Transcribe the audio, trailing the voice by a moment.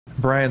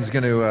Brian's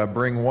going to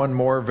bring one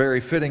more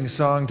very fitting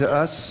song to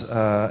us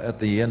at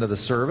the end of the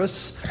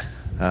service,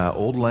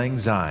 Auld Lang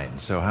Syne.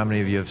 So how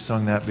many of you have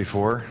sung that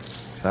before?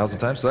 1,000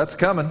 times? So that's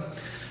coming.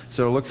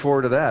 So look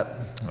forward to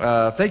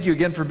that. Thank you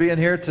again for being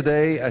here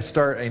today. I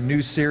start a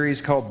new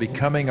series called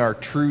Becoming Our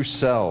True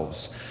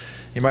Selves.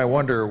 You might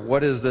wonder,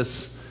 what is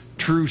this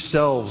true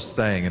selves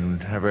thing?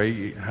 And how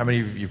many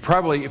of you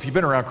probably, if you've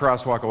been around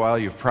Crosswalk a while,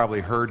 you've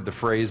probably heard the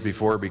phrase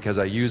before because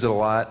I use it a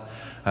lot.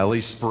 At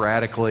least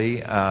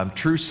sporadically.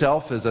 True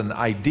self is an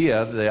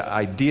idea. The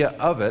idea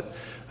of it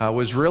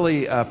was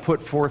really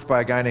put forth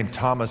by a guy named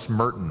Thomas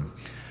Merton.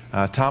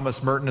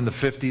 Thomas Merton in the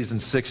 50s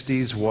and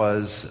 60s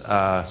was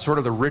sort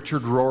of the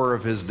Richard Rohr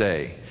of his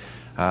day.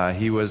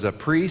 He was a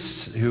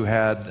priest who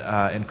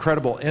had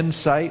incredible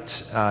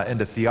insight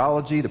into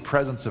theology, the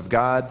presence of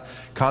God,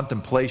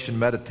 contemplation,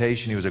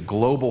 meditation. He was a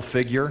global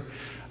figure.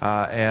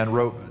 And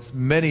wrote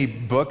many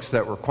books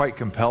that were quite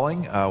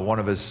compelling. One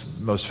of his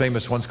most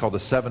famous ones, called The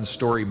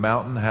Seven-Story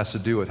Mountain, has to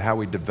do with how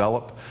we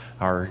develop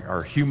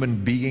our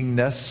human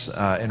beingness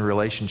in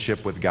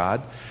relationship with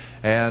God.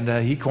 And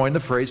he coined the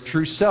phrase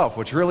true self,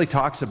 which really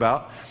talks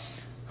about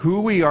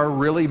who we are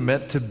really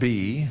meant to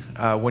be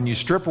when you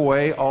strip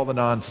away all the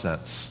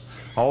nonsense,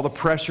 all the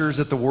pressures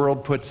that the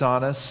world puts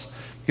on us,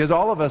 because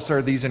all of us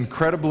are these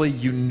incredibly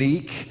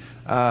unique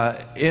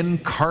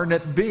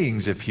incarnate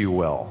beings, if you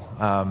will.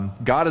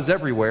 God is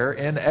everywhere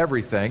in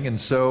everything, and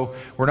so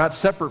we're not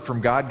separate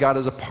from God. God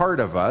is a part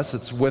of us.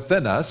 It's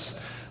within us.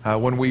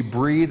 When we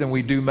breathe and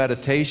we do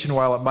meditation,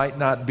 while it might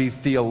not be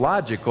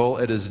theological,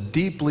 it is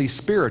deeply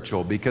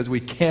spiritual, because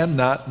we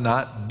cannot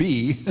not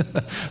be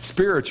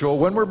spiritual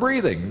when we're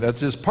breathing.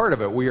 That's just part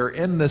of it. We are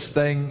in this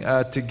thing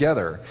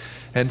together.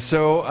 And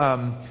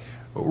so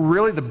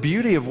really the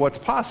beauty of what's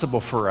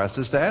possible for us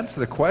is to answer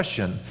the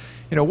question,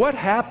 what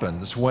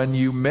happens when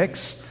you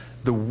mix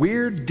the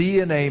weird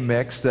DNA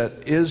mix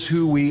that is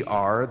who we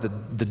are,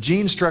 the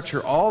gene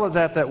structure, all of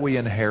that we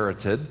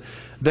inherited,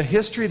 the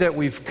history that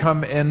we've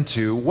come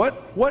into,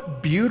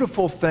 what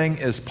beautiful thing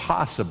is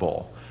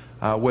possible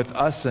with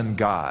us and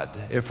God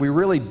if we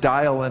really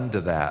dial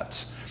into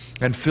that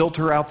and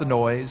filter out the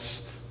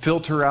noise,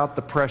 filter out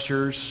the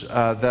pressures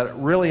that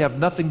really have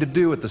nothing to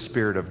do with the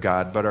Spirit of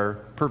God but are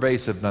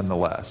pervasive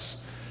nonetheless.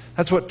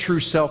 That's what true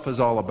self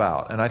is all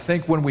about. And I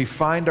think when we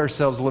find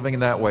ourselves living in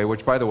that way,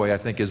 which, by the way, I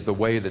think is the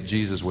way that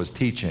Jesus was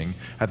teaching,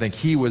 I think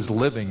he was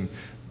living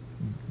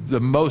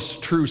the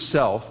most true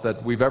self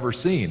that we've ever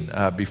seen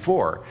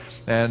before.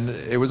 And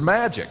it was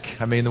magic.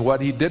 I mean, what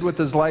he did with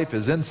his life,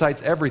 his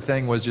insights,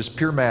 everything was just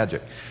pure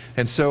magic.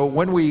 And so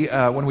when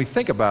we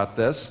think about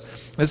this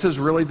is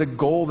really the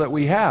goal that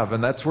we have.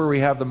 And that's where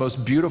we have the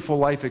most beautiful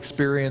life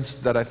experience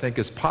that I think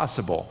is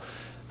possible,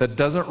 that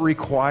doesn't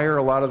require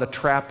a lot of the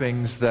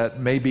trappings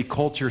that maybe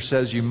culture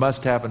says you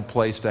must have in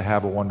place to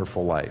have a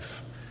wonderful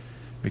life.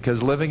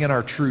 Because living in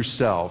our true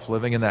self,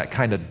 living in that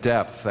kind of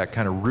depth, that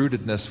kind of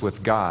rootedness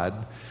with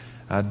God,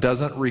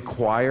 doesn't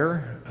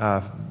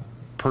require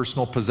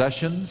personal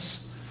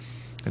possessions.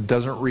 It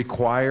doesn't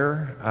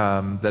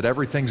require that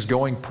everything's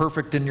going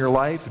perfect in your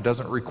life. It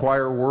doesn't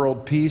require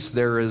world peace.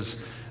 There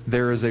is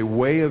a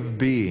way of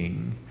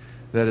being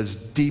that is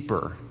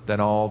deeper than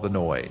all the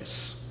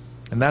noise.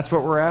 And that's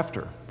what we're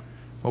after.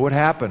 What would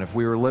happen if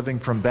we were living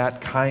from that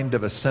kind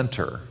of a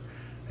center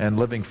and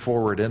living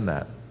forward in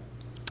that?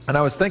 And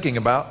I was thinking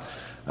about,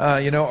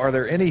 are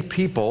there any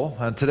people,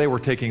 today we're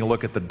taking a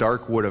look at the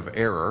dark wood of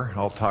error.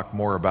 I'll talk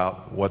more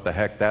about what the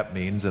heck that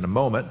means in a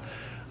moment.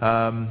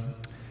 But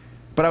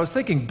I was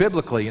thinking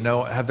biblically,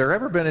 have there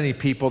ever been any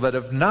people that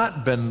have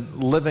not been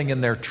living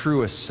in their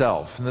truest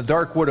self? And the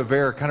dark wood of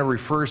error kind of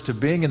refers to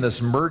being in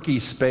this murky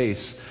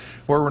space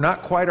where we're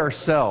not quite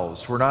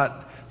ourselves. We're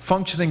not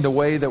functioning the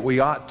way that we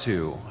ought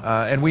to.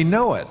 And we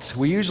know it.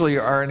 We usually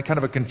are in kind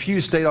of a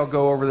confused state. I'll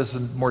go over this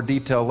in more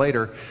detail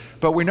later.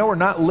 But we know we're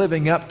not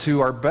living up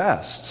to our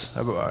best.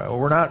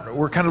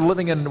 We're kind of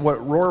living in what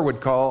Rohr would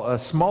call a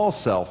small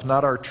self,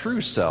 not our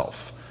true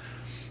self.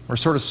 We're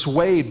sort of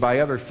swayed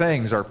by other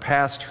things, our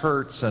past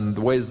hurts and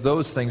the ways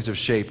those things have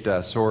shaped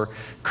us, or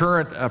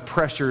current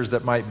pressures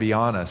that might be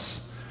on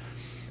us.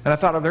 And I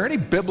thought, are there any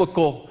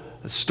biblical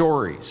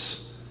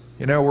stories,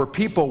 where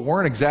people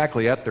weren't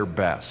exactly at their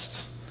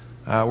best?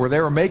 Where they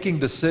were making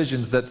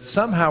decisions that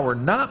somehow were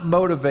not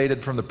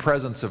motivated from the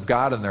presence of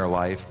God in their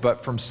life,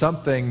 but from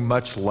something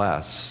much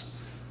less,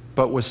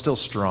 but was still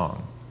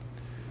strong.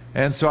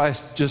 And so I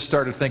just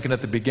started thinking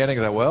at the beginning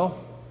that,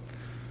 well,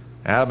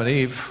 Adam and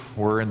Eve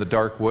were in the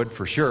dark wood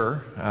for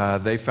sure.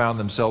 They found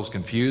themselves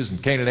confused,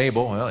 and Cain and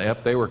Abel, well,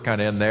 yep, they were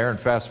kind of in there. And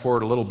fast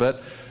forward a little bit,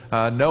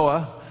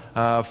 Noah,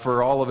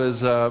 for all of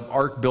his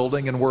ark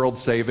building and world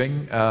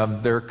saving.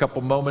 There are a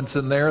couple moments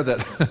in there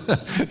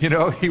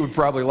that, he would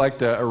probably like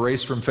to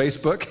erase from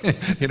Facebook,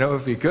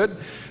 if he could.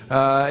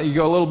 You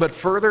go a little bit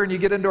further and you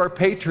get into our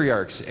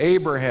patriarchs,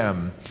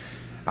 Abraham,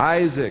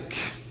 Isaac,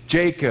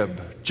 Jacob,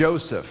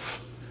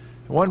 Joseph.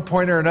 At one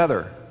point or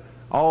another,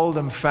 all of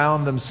them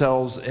found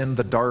themselves in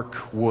the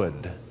dark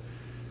wood,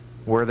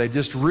 where they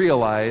just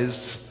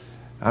realized,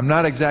 I'm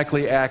not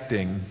exactly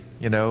acting,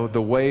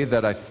 the way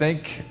that I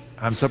think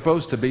I'm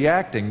supposed to be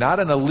acting. Not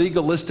in a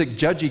legalistic,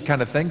 judgy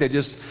kind of thing.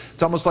 It's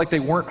almost like they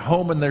weren't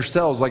home in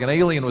themselves, like an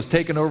alien was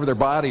taking over their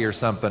body or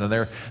something, and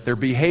they're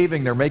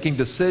behaving, they're making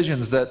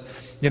decisions that,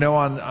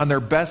 on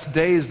their best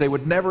days they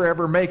would never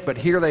ever make, but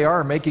here they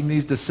are making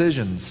these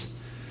decisions.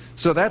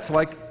 So that's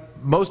like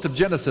most of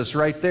Genesis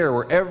right there,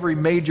 where every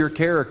major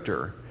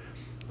character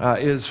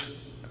is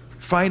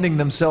finding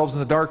themselves in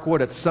the dark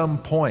wood at some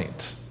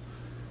point.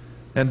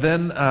 And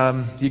then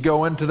you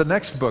go into the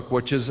next book,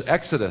 which is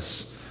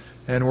Exodus,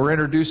 and we're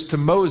introduced to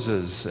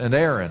Moses and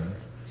Aaron.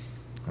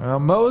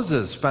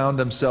 Moses found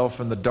himself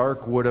in the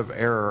dark wood of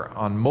error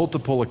on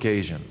multiple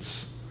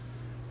occasions,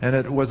 and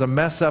it was a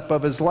mess up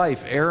of his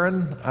life.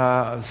 Aaron,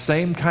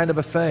 same kind of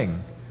a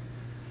thing.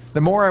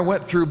 The more I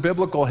went through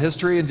biblical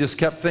history and just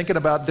kept thinking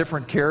about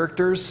different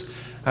characters,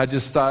 I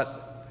just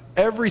thought,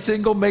 every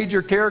single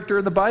major character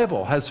in the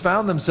Bible has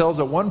found themselves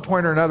at one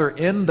point or another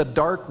in the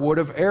dark wood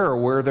of error,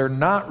 where they're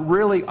not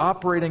really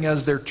operating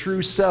as their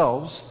true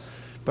selves,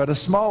 but a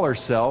smaller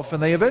self,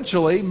 and they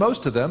eventually,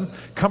 most of them,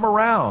 come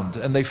around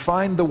and they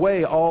find the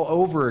way all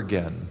over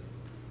again.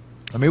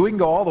 I mean, we can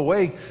go all the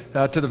way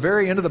to the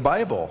very end of the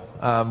Bible.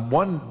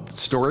 One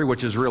story,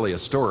 which is really a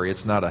story,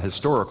 it's not a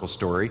historical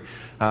story,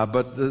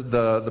 but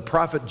the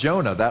prophet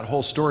Jonah, that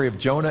whole story of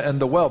Jonah and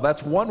the well,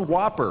 that's one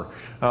whopper,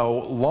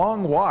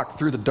 long walk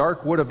through the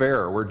dark wood of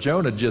error, where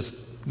Jonah just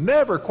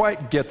never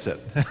quite gets it.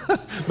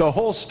 The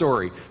whole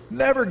story,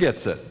 never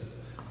gets it.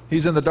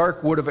 He's in the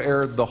dark wood of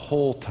error the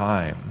whole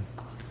time.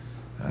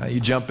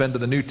 You jump into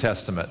the New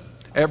Testament.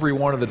 Every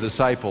one of the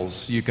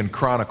disciples, you can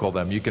chronicle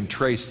them, you can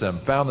trace them,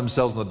 found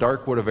themselves in the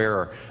dark wood of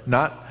error,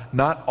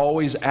 not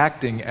always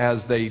acting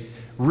as they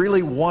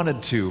really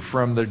wanted to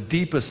from their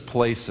deepest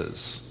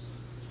places.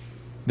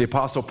 The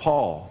Apostle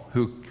Paul,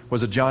 who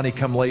was a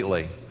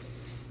Johnny-come-lately,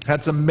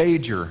 had some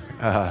major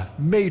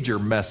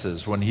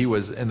messes when he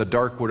was in the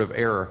dark wood of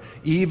error,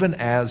 even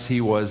as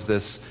he was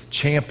this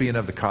champion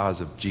of the cause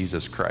of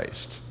Jesus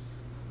Christ.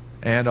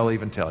 And I'll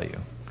even tell you,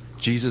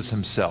 Jesus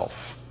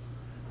himself,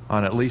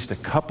 on at least a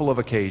couple of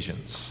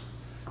occasions,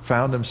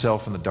 found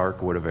himself in the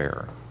dark wood of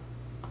error,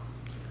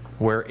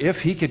 where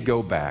if he could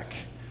go back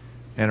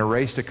and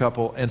erase a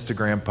couple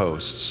Instagram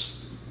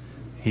posts,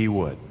 he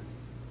would.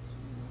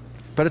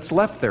 But it's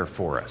left there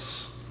for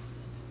us.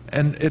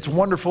 And it's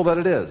wonderful that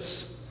it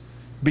is,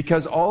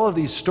 because all of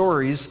these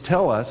stories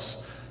tell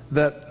us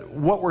that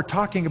what we're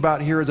talking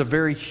about here is a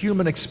very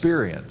human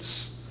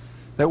experience,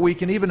 that we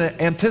can even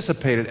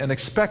anticipate it and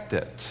expect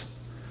it.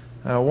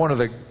 One of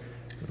the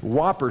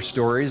whopper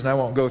stories, and I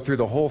won't go through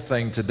the whole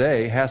thing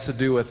today, has to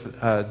do with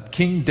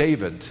King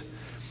David.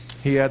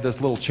 He had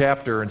this little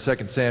chapter in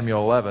 2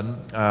 Samuel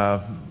 11,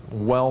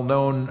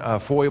 well-known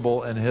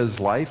foible in his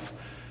life,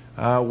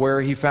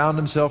 where he found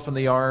himself in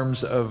the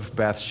arms of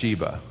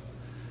Bathsheba.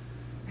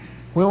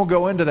 We won't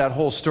go into that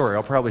whole story.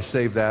 I'll probably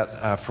save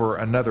that for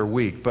another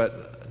week,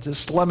 but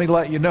just let me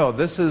let you know,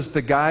 this is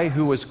the guy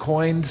who was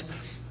coined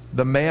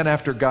the man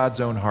after God's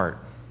own heart.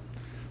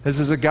 This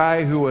is a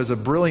guy who was a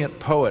brilliant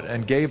poet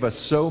and gave us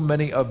so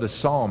many of the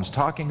Psalms,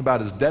 talking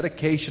about his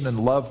dedication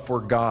and love for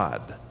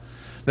God.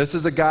 This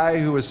is a guy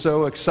who was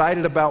so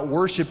excited about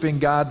worshiping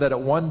God that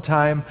at one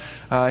time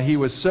he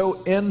was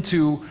so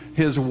into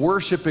his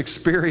worship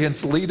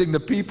experience, leading the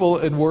people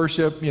in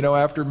worship,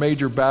 after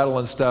major battle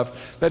and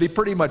stuff, that he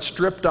pretty much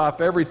stripped off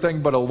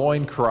everything but a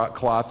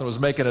loincloth and was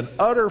making an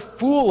utter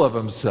fool of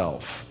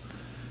himself,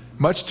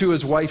 much to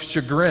his wife's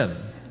chagrin.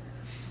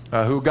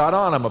 Who got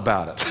on him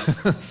about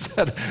it.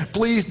 Said,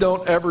 please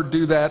don't ever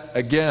do that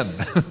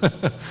again.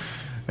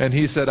 And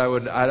he said,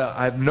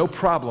 I have no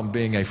problem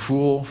being a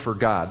fool for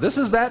God. This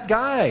is that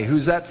guy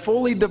who's that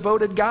fully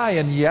devoted guy,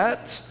 and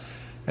yet,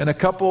 in a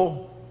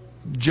couple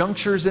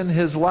junctures in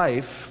his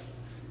life,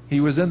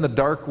 he was in the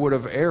dark wood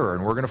of error,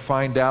 and we're going to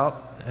find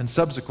out in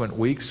subsequent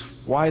weeks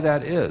why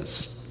that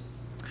is.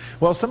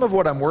 Well, some of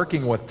what I'm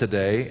working with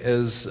today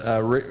is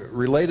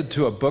related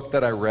to a book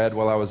that I read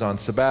while I was on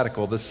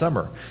sabbatical this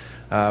summer.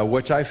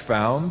 Which I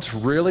found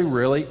really,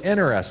 really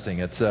interesting.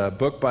 It's a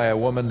book by a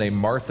woman named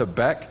Martha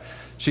Beck.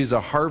 She's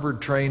a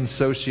Harvard-trained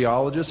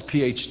sociologist,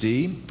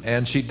 PhD,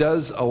 and she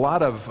does a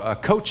lot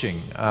of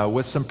coaching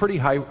with some pretty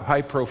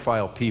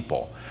high-profile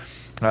people.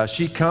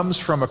 She comes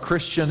from a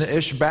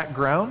Christian-ish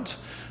background,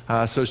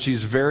 so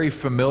she's very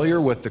familiar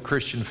with the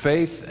Christian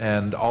faith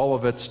and all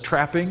of its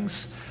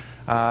trappings.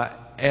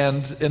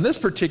 And in this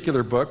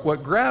particular book,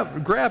 what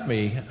grabbed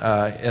me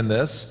in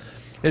this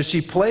is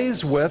she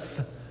plays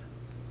with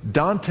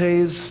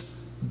Dante's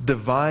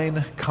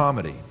Divine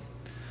Comedy.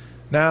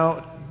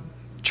 Now,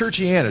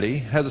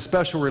 Churchianity has a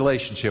special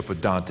relationship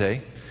with Dante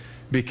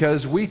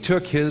because we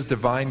took his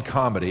Divine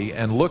Comedy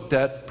and looked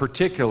at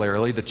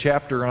particularly the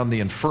chapter on the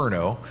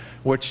Inferno,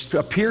 which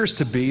appears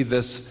to be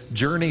this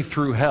journey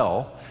through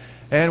hell,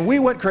 and we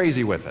went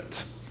crazy with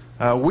it.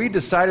 We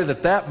decided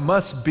that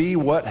must be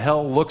what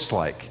hell looks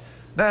like.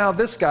 Now,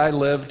 this guy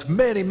lived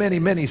many, many,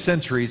 many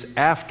centuries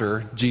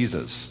after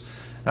Jesus.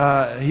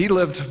 He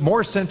lived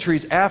more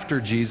centuries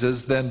after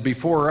Jesus than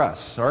before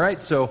us, all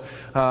right? So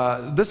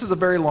this is a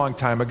very long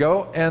time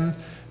ago, and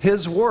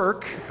his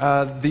work,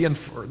 the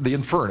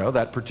Inferno,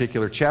 that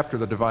particular chapter of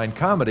the Divine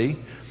Comedy,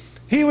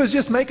 he was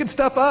just making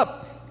stuff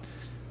up.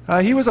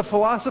 He was a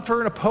philosopher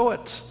and a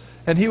poet,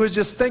 and he was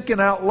just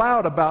thinking out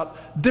loud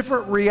about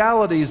different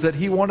realities that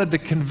he wanted to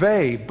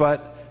convey,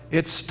 but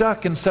it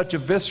stuck in such a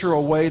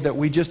visceral way that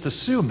we just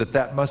assume that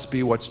that must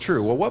be what's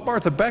true. Well, what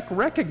Martha Beck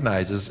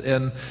recognizes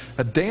in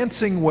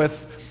Dancing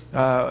with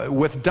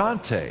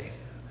Dante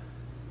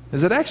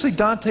is that actually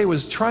Dante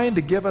was trying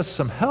to give us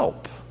some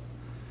help.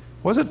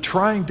 Wasn't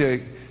trying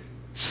to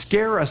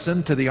scare us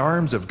into the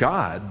arms of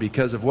God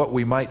because of what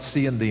we might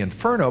see in the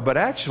Inferno, but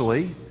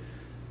actually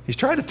he's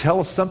trying to tell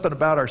us something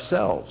about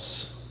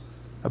ourselves,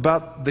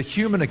 about the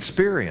human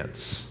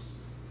experience,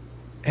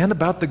 and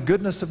about the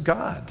goodness of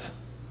God,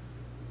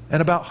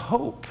 and about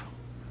hope.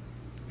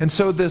 And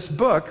so this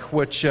book,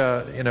 which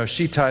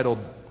she titled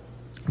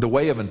The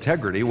Way of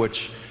Integrity,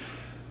 which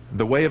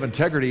the way of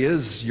integrity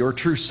is your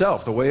true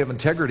self. The way of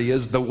integrity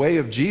is the way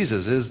of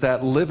Jesus, is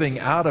that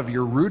living out of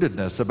your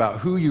rootedness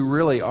about who you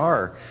really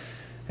are.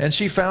 And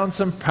she found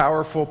some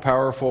powerful,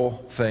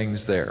 powerful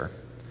things there.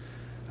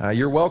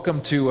 You're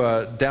welcome to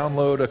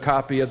download a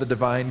copy of the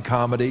Divine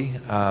Comedy.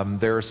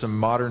 There are some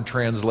modern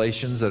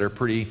translations that are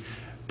pretty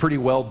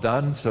well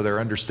done, so they're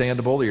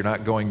understandable. You're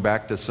not going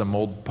back to some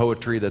old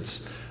poetry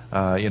that's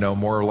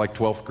more like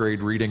 12th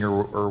grade reading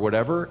or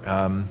whatever.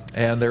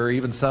 And there are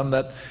even some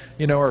that,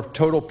 are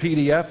total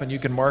PDF, and you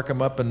can mark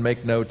them up and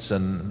make notes,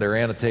 and they're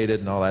annotated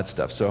and all that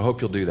stuff. So I hope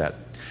you'll do that.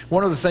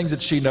 One of the things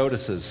that she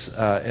notices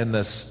in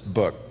this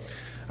book,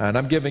 and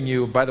I'm giving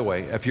you, by the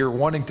way, if you're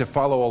wanting to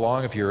follow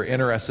along, if you're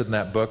interested in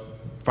that book,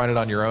 find it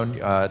on your own.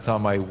 It's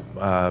on my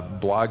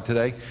blog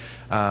today.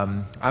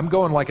 I'm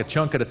going like a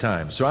chunk at a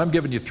time. So I'm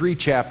giving you 3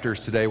 chapters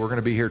today. We're going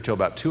to be here till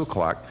about 2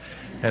 o'clock.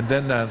 And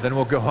then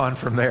we'll go on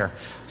from there.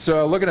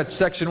 So looking at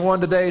section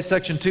 1 today,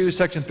 section 2,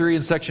 section 3,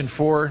 and section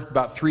 4,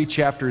 about 3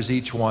 chapters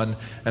each one,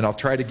 and I'll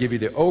try to give you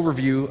the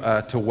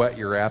overview to whet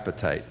your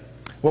appetite.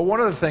 Well,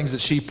 one of the things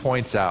that she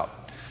points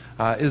out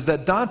is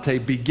that Dante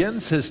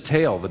begins his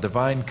tale, the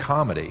Divine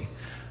Comedy,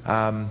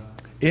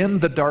 in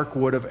the dark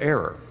wood of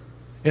error,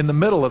 in the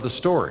middle of the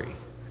story.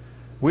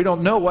 We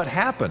don't know what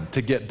happened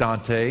to get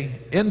Dante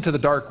into the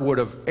dark wood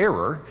of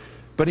error,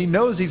 but he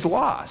knows he's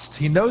lost.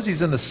 He knows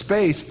he's in a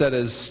space that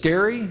is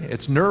scary,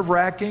 it's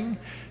nerve-wracking.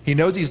 He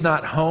knows he's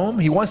not home.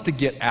 He wants to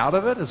get out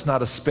of it. It's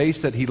not a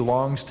space that he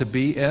longs to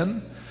be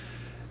in.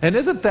 And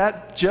isn't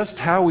that just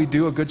how we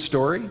do a good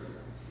story?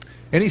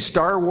 Any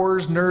Star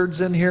Wars nerds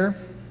in here?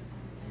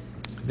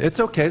 It's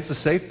okay, it's a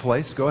safe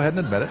place. Go ahead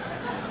and admit it.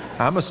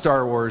 I'm a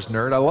Star Wars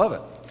nerd. I love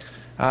it.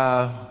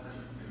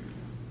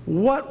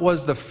 What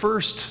was the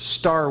first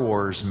Star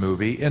Wars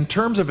movie in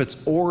terms of its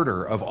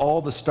order of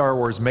all the Star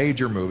Wars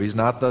major movies,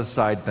 not the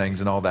side things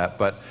and all that,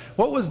 but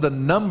what was the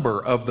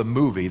number of the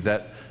movie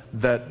that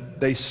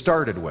they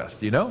started with?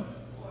 Do you know?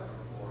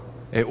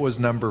 It was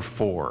number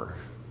 4.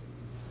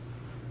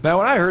 Now,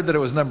 when I heard that it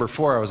was number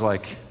 4, I was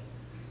like,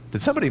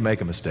 did somebody make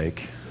a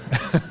mistake?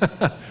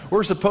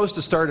 We're supposed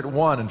to start at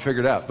 1 and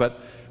figure it out, but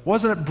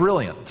wasn't it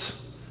brilliant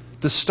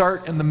to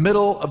start in the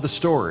middle of the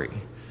story?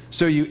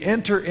 So you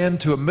enter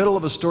into a middle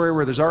of a story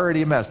where there's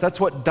already a mess. That's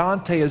what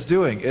Dante is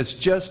doing. It's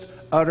just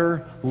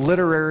utter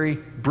literary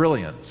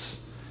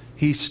brilliance.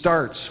 He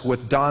starts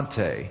with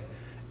Dante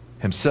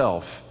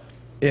himself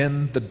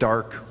in the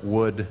dark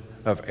wood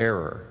of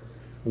error,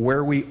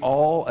 where we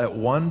all at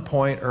one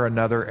point or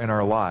another in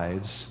our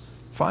lives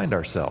find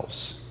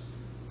ourselves.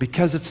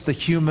 Because it's the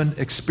human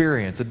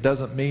experience. It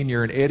doesn't mean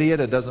you're an idiot.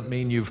 It doesn't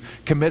mean you've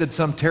committed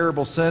some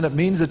terrible sin. It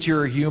means that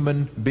you're a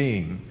human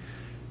being.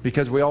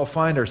 Because we all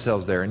find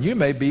ourselves there. And you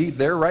may be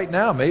there right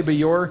now. Maybe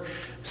your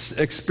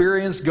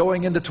experience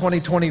going into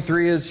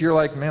 2023 is you're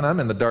like, man, I'm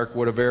in the dark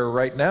wood of error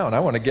right now, and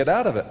I want to get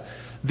out of it.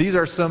 These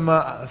are some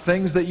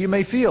things that you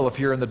may feel if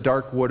you're in the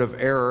dark wood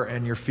of error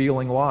and you're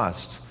feeling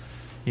lost.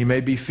 You may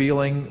be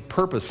feeling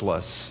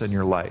purposeless in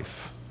your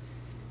life.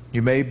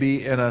 You may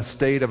be in a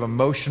state of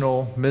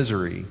emotional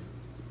misery.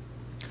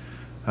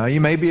 You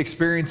may be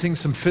experiencing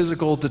some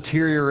physical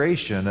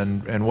deterioration.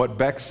 And what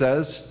Beck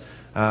says,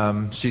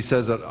 she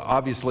says that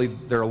obviously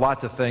there are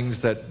lots of things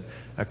that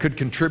could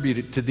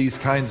contribute to these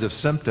kinds of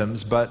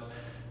symptoms, but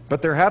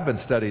there have been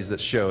studies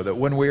that show that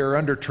when we are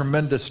under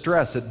tremendous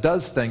stress, it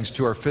does things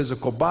to our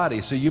physical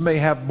body. So you may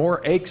have more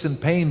aches and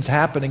pains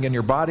happening in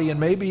your body, and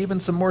maybe even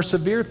some more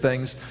severe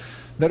things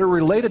that are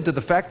related to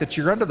the fact that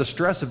you're under the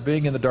stress of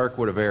being in the dark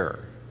wood of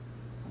error,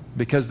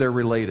 because they're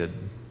related.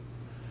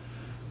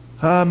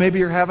 Maybe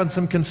you're having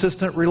some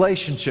consistent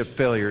relationship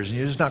failures and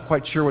you're just not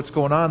quite sure what's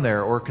going on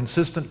there, or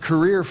consistent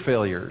career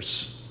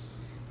failures,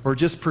 or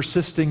just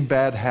persisting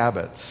bad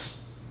habits.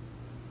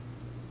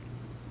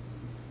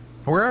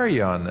 Where are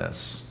you on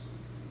this?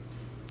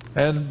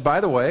 And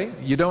by the way,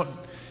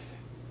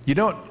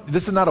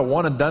 this is not a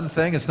one and done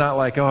thing. It's not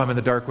like, oh, I'm in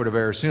the dark wood of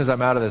error. As soon as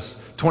I'm out of this,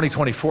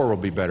 2024 will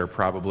be better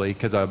probably,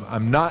 because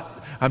I'm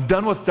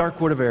done with dark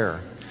wood of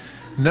error.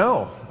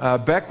 No,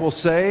 Beck will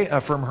say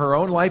from her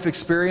own life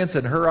experience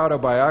and her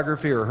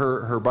autobiography or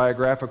her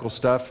biographical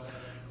stuff,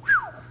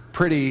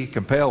 pretty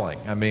compelling.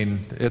 I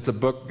mean, it's a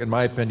book, in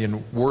my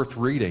opinion, worth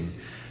reading.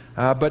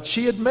 But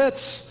she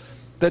admits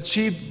that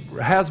she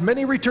has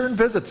many return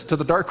visits to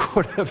the dark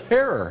wood of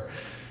error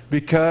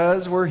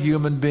because we're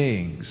human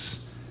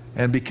beings.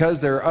 And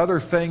because there are other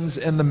things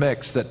in the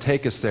mix that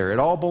take us there. It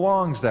all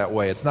belongs that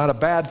way. It's not a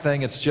bad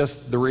thing, it's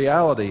just the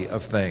reality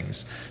of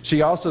things.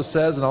 She also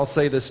says, and I'll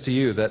say this to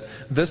you, that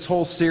this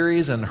whole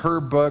series and her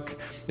book,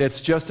 it's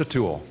just a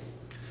tool.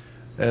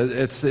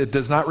 It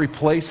does not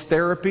replace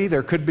therapy.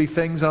 There could be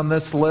things on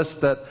this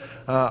list that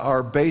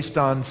are based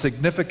on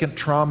significant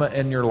trauma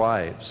in your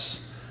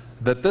lives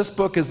that this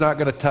book is not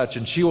going to touch,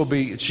 and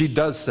she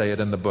does say it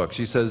in the book.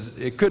 She says,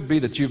 it could be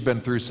that you've been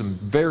through some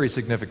very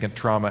significant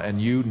trauma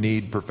and you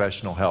need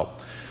professional help.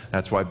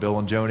 That's why Bill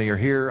and Joni are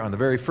here on the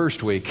very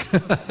first week,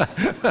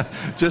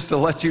 just to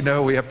let you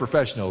know we have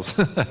professionals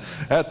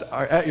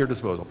at your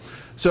disposal.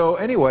 So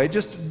anyway,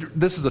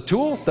 this is a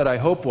tool that I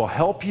hope will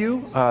help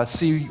you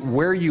see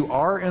where you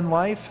are in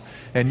life,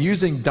 and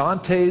using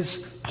Dante's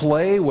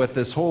play with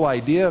this whole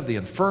idea of the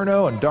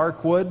Inferno and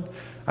dark wood,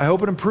 I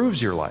hope it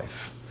improves your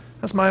life.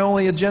 That's my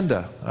only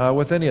agenda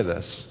with any of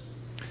this.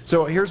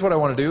 So here's what I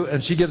want to do,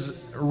 and she gives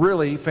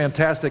really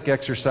fantastic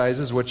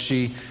exercises, which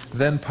she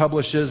then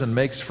publishes and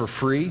makes for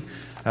free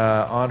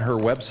on her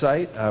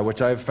website,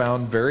 which I've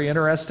found very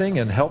interesting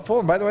and helpful.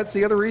 And by the way, that's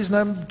the other reason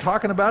I'm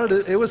talking about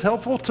it. It was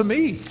helpful to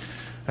me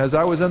as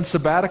I was in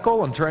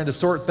sabbatical and trying to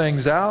sort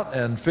things out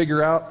and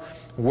figure out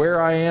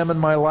where I am in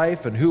my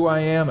life and who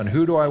I am and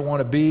who do I want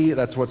to be.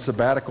 That's what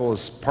sabbatical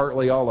is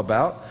partly all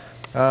about.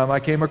 I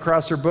came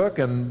across her book,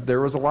 and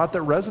there was a lot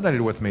that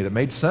resonated with me that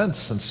made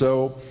sense. And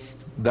so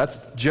that's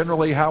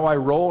generally how I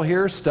roll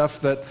here, stuff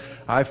that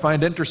I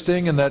find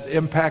interesting and that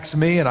impacts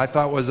me and I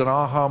thought was an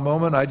aha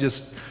moment.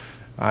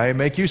 I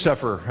make you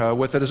suffer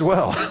with it as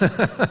well,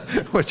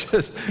 which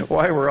is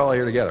why we're all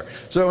here together.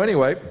 So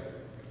anyway,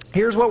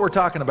 here's what we're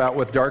talking about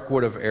with dark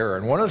wood of error.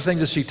 And one of the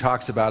things that she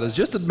talks about is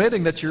just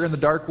admitting that you're in the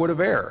dark wood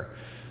of error,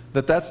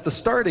 that's the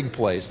starting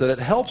place, that it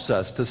helps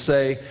us to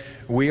say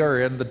we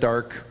are in the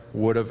dark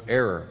wood of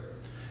error.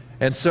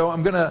 And so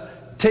I'm going to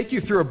take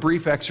you through a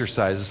brief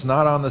exercise. It's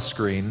not on the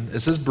screen.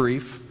 This is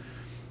brief.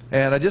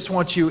 And I just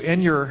want you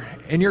in your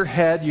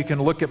head, you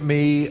can look at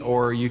me,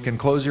 or you can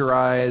close your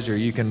eyes, or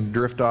you can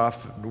drift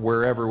off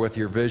wherever with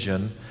your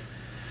vision.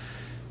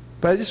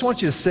 But I just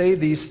want you to say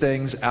these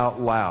things out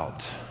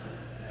loud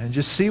and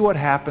just see what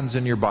happens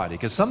in your body.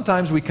 Because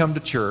sometimes we come to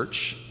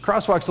church,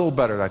 Crosswalk's a little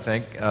better, I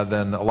think,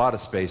 than a lot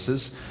of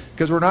spaces,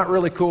 because we're not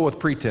really cool with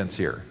pretense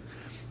here.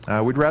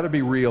 We'd rather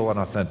be real and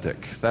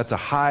authentic. That's a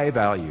high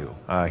value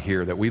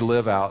here that we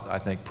live out, I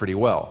think, pretty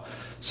well.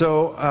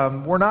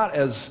 So we're not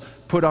as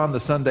put on the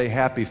Sunday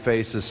happy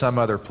face as some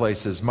other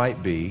places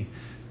might be,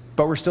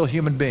 but we're still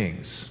human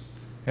beings.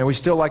 And we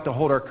still like to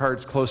hold our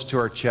cards close to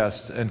our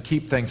chest and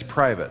keep things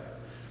private.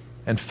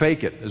 And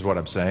fake it, is what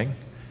I'm saying,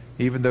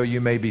 even though you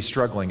may be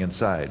struggling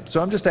inside.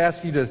 So I'm just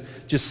asking you to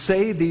just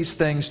say these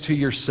things to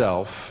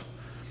yourself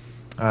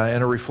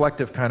in a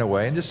reflective kind of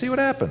way and just see what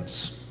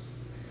happens.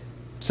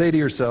 Say to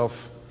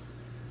yourself,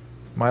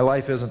 my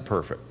life isn't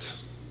perfect.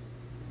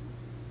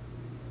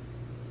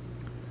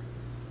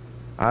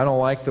 I don't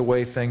like the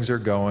way things are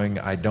going.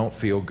 I don't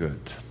feel good.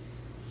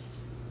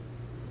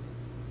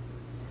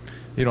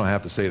 You don't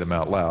have to say them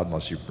out loud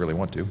unless you really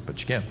want to, but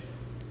you can.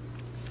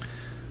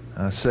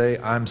 Say,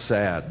 I'm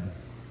sad.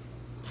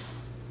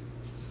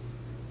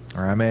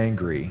 Or I'm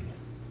angry.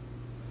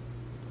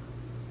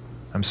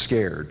 I'm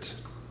scared.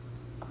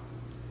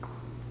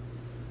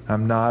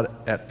 I'm not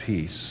at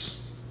peace.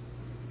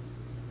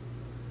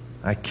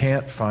 I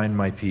can't find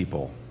my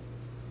people.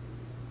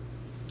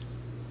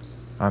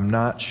 I'm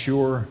not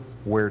sure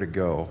where to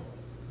go.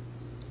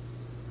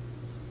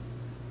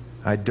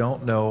 I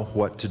don't know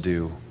what to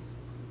do.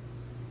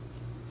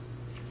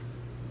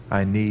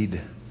 I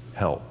need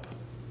help.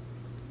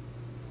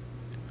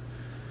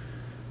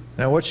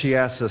 Now, what she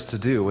asks us to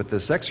do with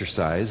this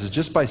exercise is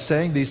just by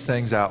saying these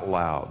things out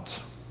loud.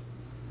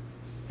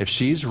 If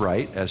she's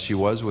right, as she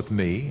was with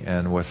me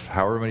and with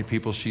however many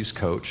people she's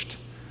coached,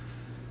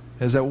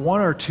 is that one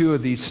or two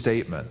of these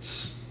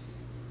statements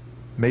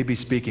may be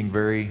speaking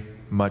very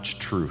much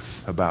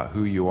truth about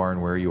who you are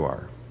and where you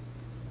are.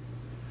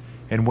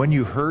 And when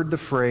you heard the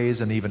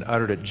phrase and even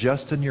uttered it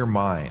just in your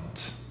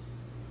mind,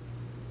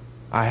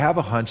 I have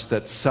a hunch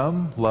that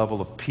some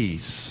level of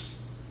peace,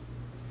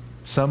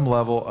 some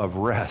level of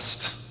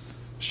rest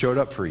showed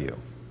up for you.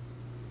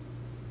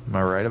 Am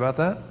I right about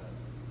that?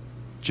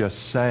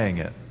 Just saying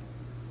it.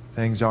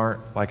 Things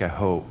aren't like I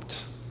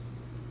hoped.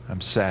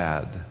 I'm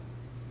sad.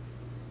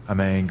 I'm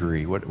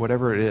angry,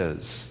 whatever it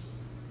is.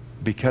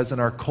 Because in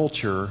our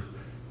culture,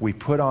 we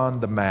put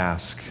on the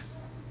mask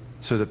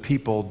so that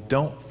people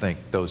don't think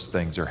those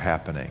things are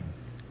happening.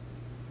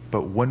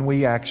 But when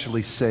we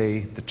actually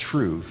say the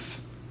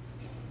truth,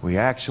 we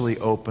actually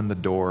open the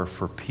door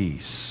for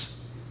peace.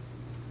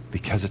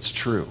 Because it's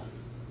true.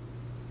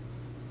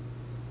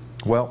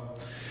 Well,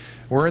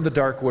 we're in the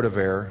dark wood of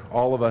error,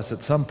 all of us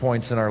at some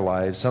points in our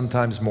lives,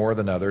 sometimes more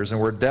than others, and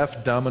we're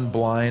deaf, dumb, and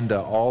blind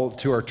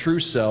to our true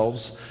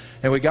selves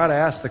And we got to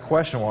ask the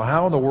question, well,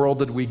 how in the world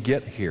did we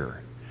get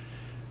here?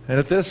 And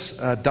at this,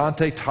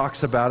 Dante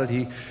talks about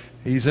it.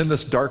 He's in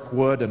this dark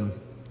wood, and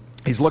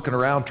he's looking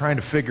around trying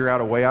to figure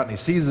out a way out, and he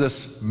sees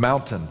this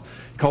mountain.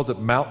 He calls it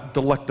Mount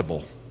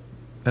Delectable.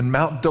 And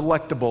Mount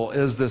Delectable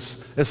is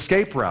this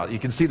escape route. You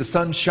can see the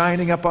sun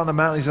shining up on the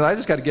mountain. He says, I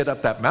just got to get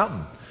up that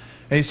mountain.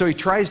 And so he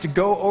tries to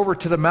go over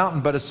to the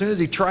mountain, but as soon as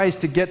he tries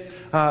to get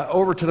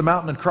over to the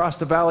mountain and cross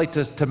the valley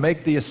to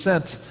make the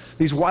ascent,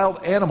 these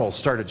wild animals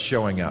started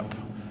showing up.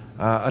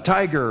 A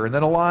tiger, and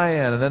then a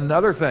lion, and then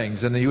other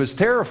things. And he was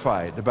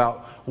terrified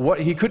about what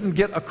he couldn't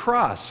get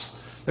across.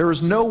 There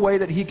was no way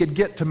that he could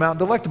get to Mount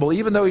Delectable,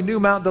 even though he knew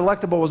Mount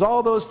Delectable was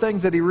all those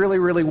things that he really,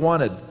 really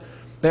wanted.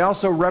 They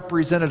also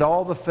represented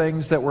all the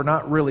things that were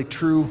not really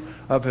true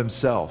of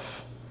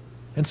himself.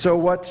 And so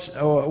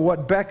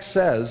what Beck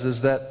says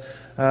is that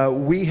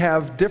we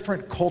have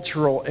different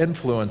cultural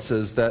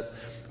influences that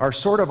are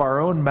sort of our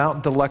own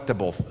Mount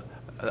Delectable.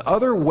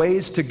 Other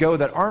ways to go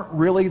that aren't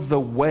really the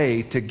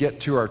way to get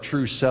to our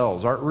true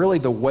selves, aren't really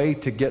the way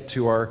to get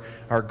to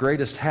our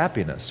greatest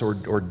happiness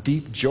or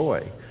deep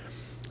joy.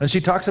 And she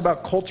talks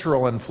about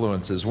cultural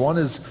influences. One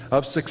is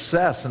of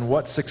success and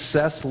what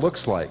success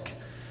looks like.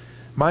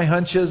 My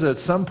hunch is that at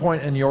some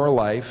point in your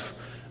life,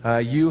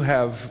 you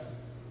have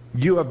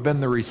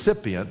been the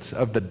recipient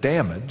of the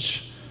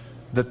damage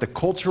that the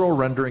cultural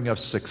rendering of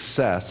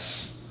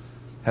success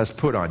has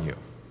put on you.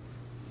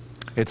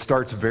 It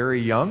starts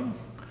very young.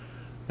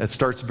 It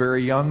starts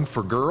very young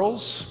for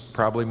girls,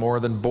 probably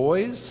more than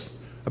boys,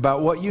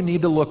 about what you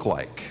need to look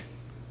like.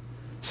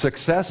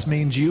 Success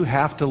means you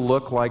have to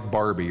look like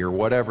Barbie or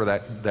whatever.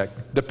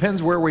 That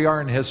depends where we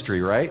are in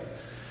history, right?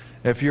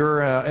 If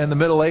you're in the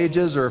Middle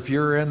Ages, or if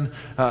you're in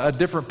a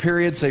different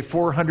period, say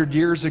 400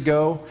 years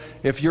ago,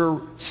 if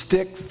you're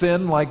stick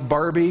thin like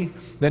Barbie,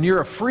 then you're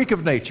a freak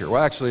of nature.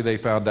 Well, actually, they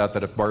found out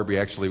that if Barbie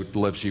actually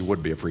lived, she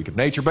would be a freak of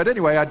nature. But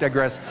anyway, I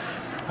digress.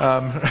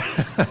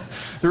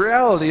 The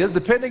reality is,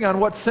 depending on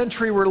what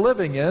century we're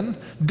living in,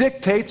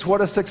 dictates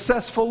what a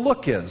successful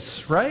look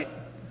is, right?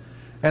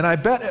 And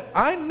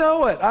I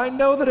know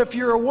that if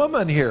you're a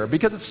woman here,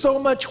 because it's so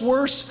much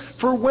worse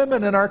for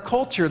women in our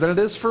culture than it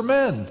is for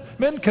men.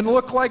 Men can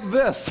look like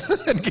this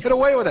and get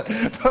away with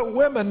it. But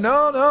women,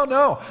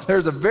 no.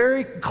 There's a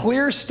very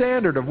clear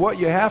standard of what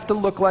you have to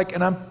look like,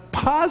 and I'm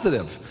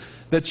positive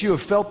that you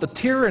have felt the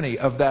tyranny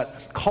of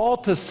that call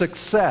to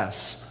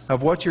success,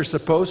 of what you're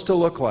supposed to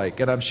look like.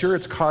 And I'm sure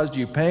it's caused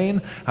you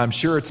pain. I'm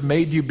sure it's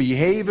made you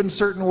behave in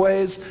certain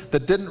ways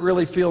that didn't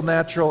really feel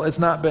natural. It's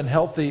not been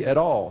healthy at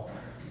all.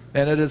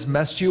 And it has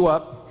messed you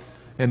up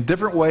in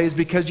different ways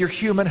because you're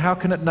human. How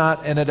can it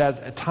not? And it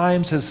at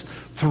times has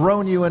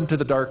thrown you into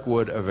the dark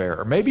wood of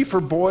error. Maybe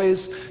for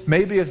boys,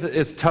 maybe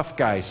it's tough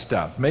guy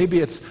stuff.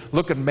 Maybe it's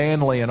looking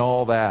manly and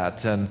all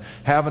that, and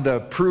having to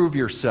prove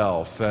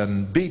yourself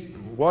and beat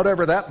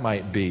whatever that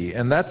might be.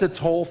 And that's its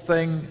whole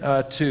thing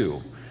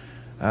too.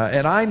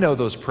 And I know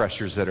those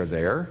pressures that are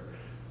there.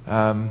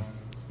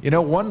 You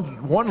know,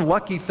 one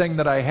lucky thing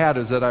that I had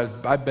is that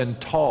I've been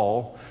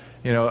tall,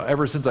 you know,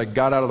 ever since I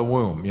got out of the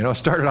womb. You know,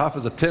 started off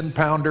as a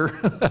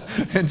 10-pounder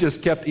and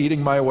just kept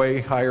eating my way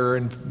higher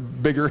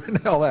and bigger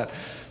and all that.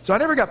 So I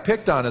never got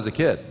picked on as a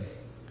kid.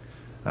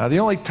 The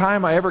only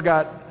time I ever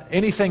got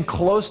anything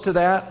close to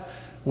that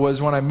was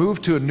when I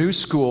moved to a new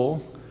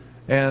school,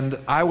 and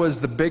I was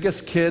the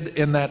biggest kid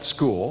in that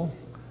school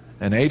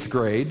in 8th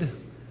grade,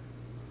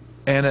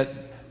 and it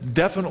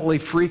definitely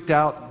freaked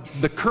out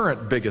the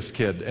current biggest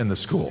kid in the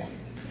school,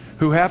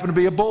 who happened to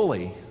be a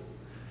bully.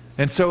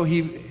 And so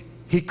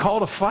he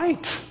called a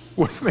fight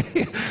with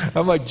me.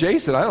 I'm like,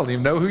 Jason, I don't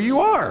even know who you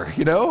are,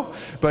 you know?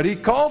 But he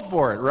called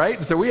for it, right?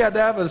 And so we had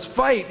to have this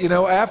fight, you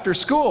know, after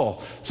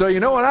school. So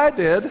you know what I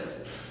did?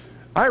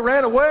 I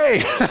ran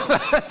away.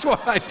 That's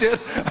what I did.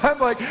 I'm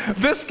like,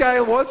 this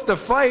guy wants to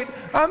fight.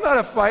 I'm not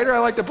a fighter. I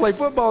like to play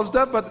football and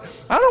stuff, but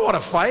I don't want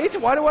to fight.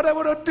 Why do I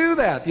want to do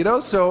that? You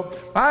know, so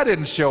I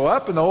didn't show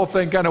up, and the whole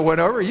thing kind of went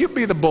over. You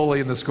be the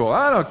bully in the school.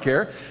 I don't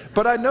care.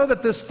 But I know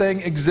that this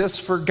thing exists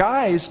for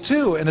guys,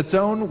 too, in its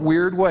own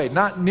weird way.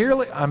 Not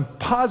nearly, I'm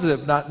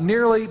positive, not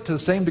nearly to the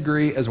same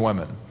degree as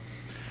women.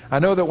 I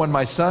know that when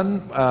my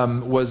son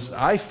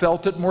I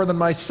felt it more than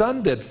my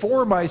son did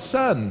for my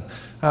son.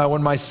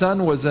 When my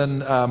son was in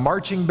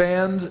marching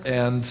band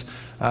and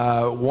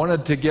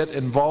wanted to get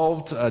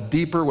involved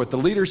deeper with the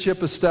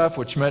leadership of stuff,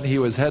 which meant he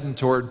was heading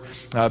toward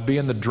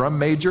being the drum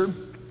major,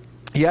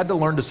 he had to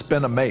learn to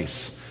spin a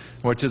mace,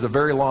 which is a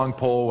very long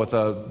pole with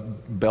a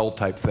bell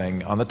type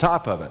thing on the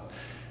top of it.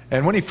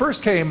 And when he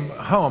first came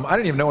home, I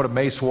didn't even know what a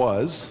mace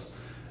was.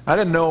 I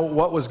didn't know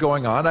what was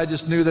going on. I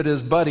just knew that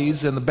his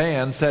buddies in the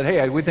band said,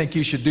 hey, we think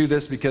you should do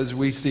this because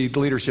we see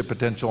leadership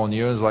potential in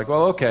you. And I was like,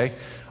 well, okay.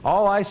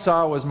 All I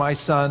saw was my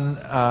son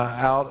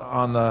out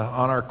on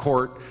our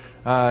court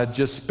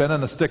just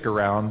spinning a stick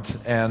around.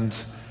 And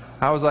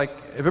I was like,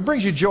 if it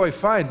brings you joy,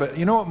 fine. But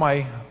you know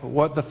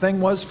what the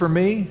thing was for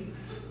me?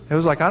 It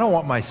was like, I don't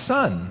want my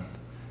son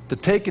to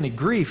take any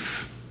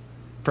grief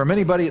from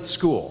anybody at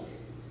school.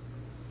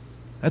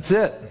 That's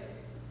it.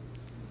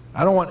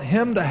 I don't want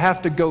him to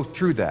have to go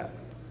through that.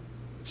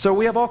 So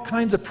we have all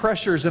kinds of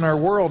pressures in our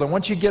world, and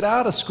once you get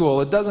out of school,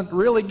 it doesn't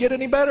really get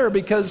any better,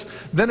 because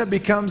then it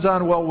becomes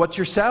on, well, what's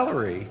your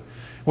salary?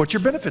 What's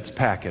your benefits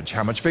package?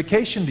 How much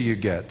vacation do you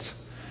get?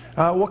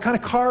 What kind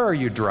of car are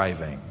you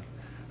driving?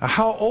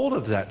 How old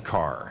is that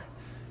car?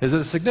 Is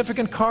it a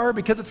significant car?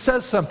 Because it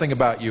says something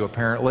about you,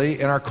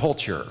 apparently, in our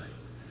culture.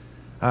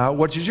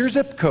 What is your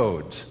zip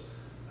code?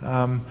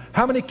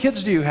 How many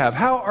kids do you have?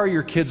 How are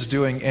your kids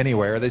doing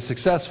anyway? Are they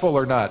successful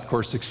or not? Of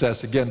course,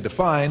 success, again,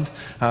 defined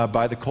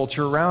by the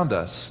culture around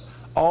us.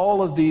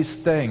 All of these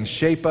things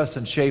shape us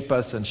and shape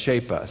us and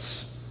shape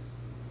us.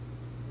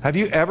 Have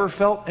you ever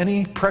felt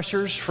any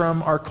pressures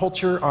from our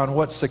culture on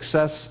what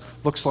success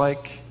looks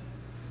like?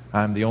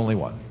 I'm the only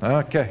one.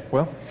 Okay,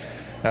 well,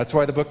 that's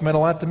why the book meant a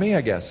lot to me,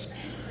 I guess.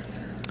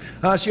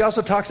 She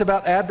also talks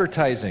about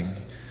advertising.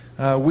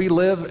 We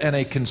live in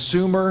a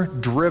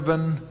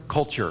consumer-driven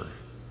culture.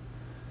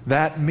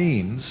 That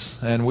means,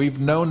 and we've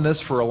known this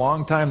for a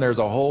long time, there's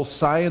a whole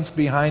science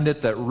behind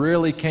it that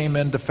really came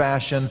into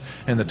fashion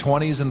in the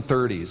 20s and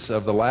 30s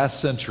of the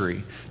last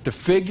century to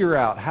figure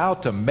out how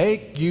to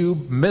make you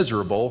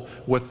miserable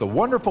with the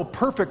wonderful,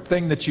 perfect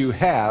thing that you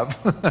have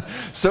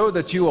so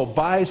that you will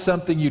buy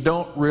something you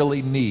don't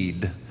really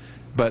need,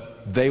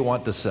 but they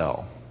want to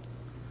sell.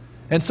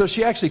 And so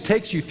she actually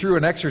takes you through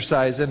an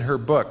exercise in her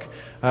book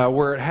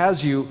where it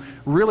has you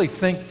really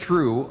think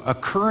through a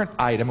current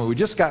item. And we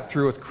just got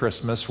through with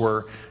Christmas,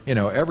 where, you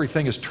know,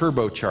 everything is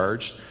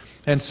turbocharged.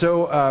 And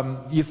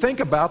so you think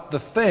about the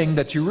thing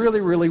that you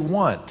really, really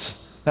want,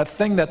 that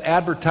thing that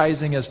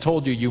advertising has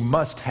told you you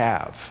must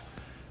have.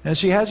 And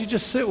she has you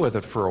just sit with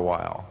it for a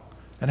while.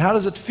 And how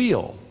does it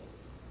feel?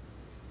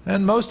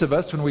 And most of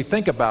us, when we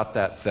think about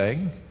that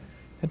thing,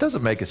 it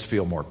doesn't make us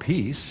feel more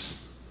peace.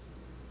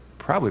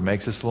 Probably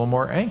makes us a little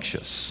more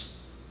anxious,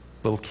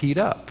 a little keyed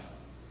up.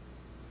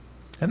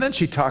 And then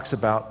she talks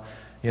about,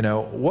 you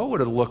know, what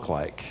would it look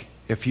like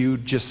if you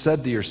just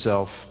said to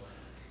yourself,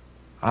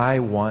 I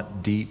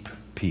want deep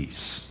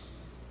peace.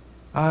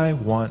 I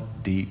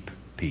want deep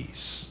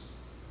peace.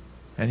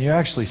 And you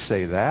actually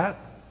say that,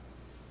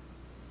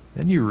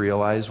 then you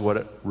realize what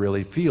it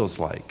really feels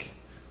like.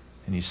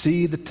 And you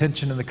see the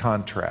tension and the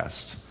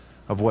contrast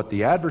of what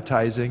the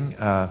advertising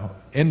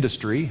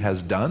industry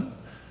has done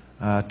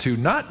to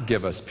not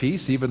give us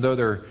peace, even though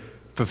they're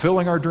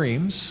fulfilling our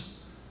dreams,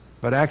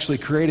 but actually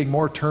creating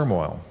more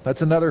turmoil.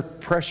 That's another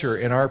pressure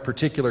in our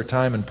particular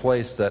time and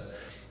place that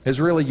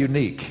is really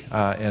unique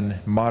in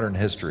modern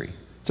history.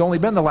 It's only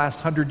been the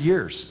last 100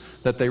 years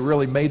that they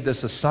really made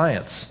this a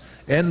science.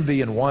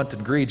 Envy and want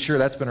and greed, sure,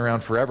 that's been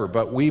around forever,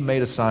 but we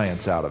made a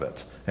science out of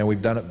it, and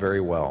we've done it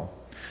very well.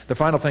 The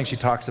final thing she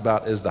talks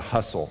about is the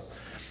hustle.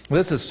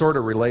 This is sort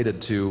of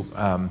related to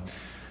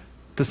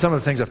some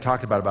of the things I've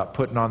talked about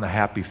putting on the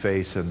happy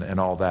face and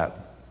all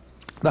that.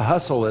 The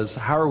hustle is,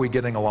 how are we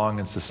getting along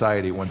in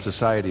society when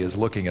society is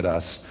looking at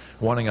us,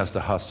 wanting us to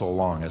hustle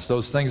along? It's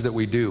those things that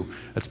we do.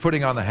 It's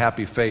putting on the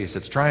happy face.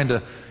 It's trying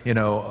to, you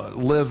know,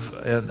 live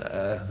in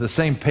the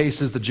same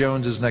pace as the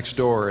Joneses next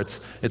door.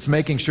 It's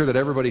making sure that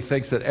everybody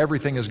thinks that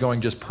everything is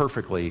going just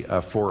perfectly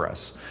for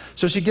us.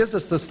 So she gives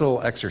us this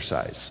little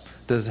exercise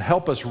to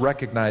help us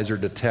recognize or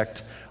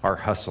detect our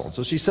hustle.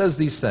 So she says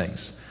these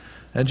things,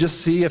 and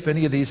just see if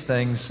any of these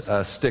things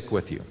stick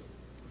with you.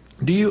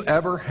 Do you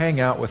ever hang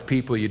out with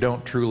people you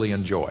don't truly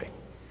enjoy?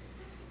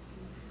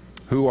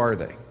 Who are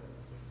they?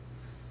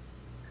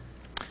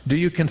 Do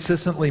you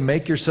consistently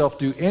make yourself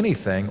do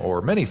anything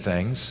or many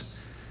things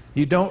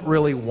you don't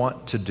really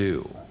want to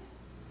do?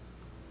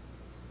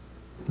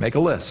 Make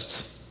a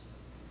list.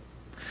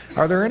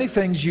 Are there any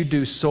things you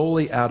do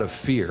solely out of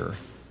fear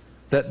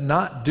that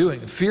not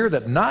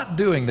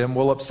doing them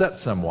will upset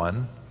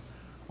someone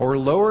or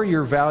lower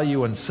your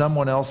value in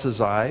someone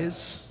else's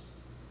eyes?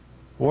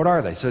 What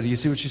are they? So do you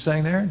see what she's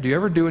saying there? Do you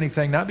ever do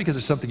anything, not because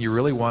it's something you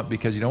really want,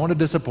 because you don't want to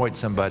disappoint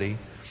somebody,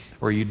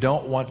 or you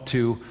don't want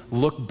to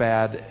look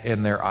bad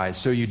in their eyes,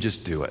 so you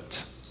just do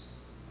it?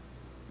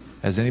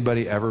 Has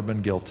anybody ever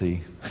been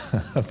guilty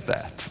of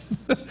that?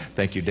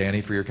 Thank you, Danny,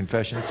 for your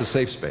confession. It's a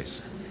safe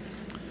space.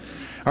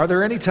 Are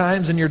there any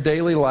times in your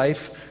daily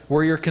life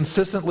where you're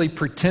consistently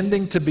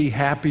pretending to be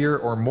happier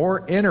or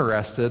more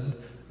interested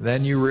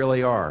than you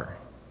really are?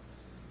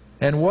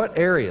 And what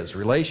areas,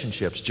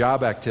 relationships,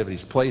 job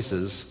activities,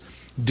 places,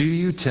 do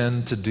you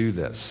tend to do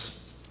this?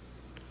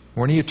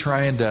 When are you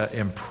trying to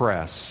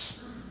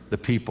impress the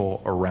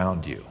people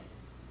around you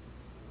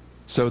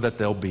so that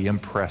they'll be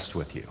impressed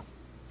with you?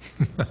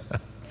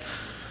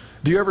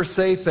 Do you ever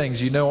say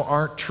things you know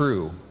aren't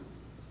true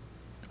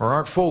or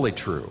aren't fully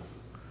true,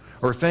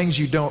 or things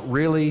you don't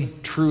really,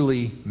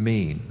 truly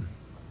mean?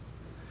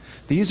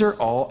 These are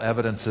all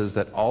evidences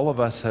that all of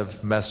us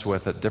have messed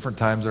with at different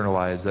times in our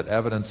lives, that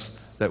evidence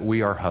that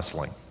we are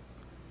hustling.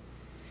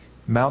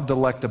 Mount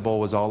Delectable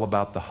was all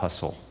about the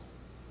hustle.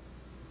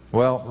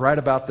 Well, right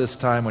about this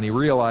time, when he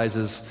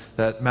realizes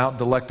that Mount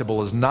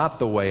Delectable is not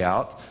the way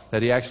out,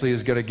 that he actually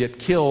is going to get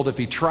killed if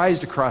he tries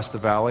to cross the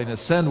valley and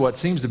ascend what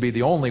seems to be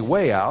the only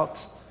way out,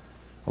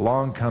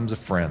 along comes a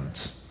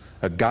friend,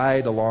 a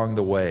guide along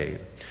the way.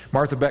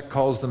 Martha Beck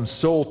calls them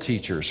soul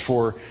teachers.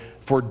 For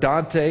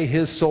Dante,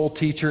 his soul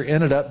teacher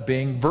ended up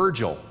being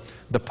Virgil,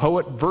 the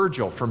poet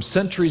Virgil, from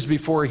centuries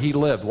before he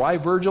lived. Why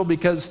Virgil?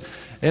 Because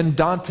in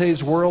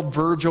Dante's world,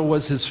 Virgil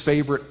was his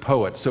favorite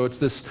poet. So it's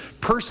this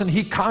person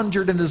he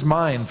conjured in his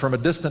mind from a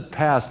distant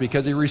past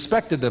because he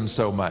respected him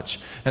so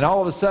much. And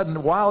all of a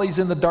sudden, while he's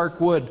in the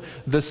dark wood,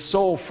 this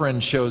soul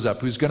friend shows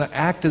up who's going to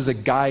act as a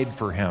guide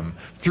for him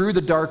through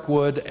the dark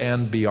wood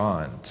and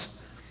beyond.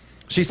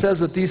 She says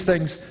that these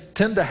things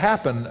tend to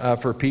happen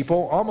for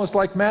people almost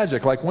like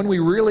magic, like when we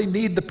really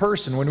need the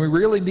person, when we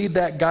really need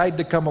that guide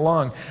to come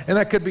along. And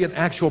that could be an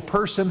actual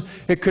person,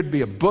 it could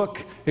be a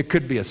book, it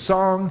could be a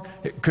song,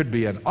 it could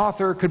be an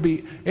author, it could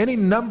be any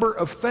number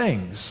of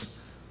things.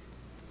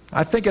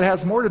 I think it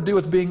has more to do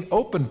with being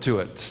open to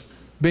it,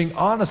 being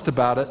honest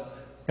about it,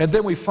 and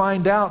then we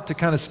find out, to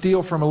kind of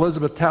steal from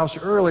Elizabeth Tausch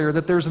earlier,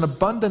 that there's an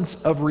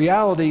abundance of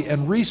reality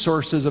and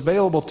resources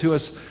available to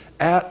us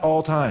at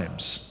all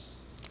times.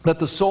 That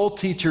the soul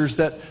teachers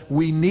that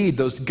we need,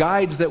 those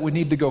guides that we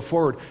need to go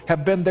forward,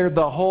 have been there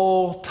the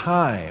whole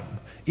time,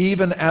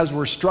 even as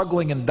we're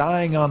struggling and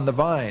dying on the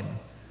vine.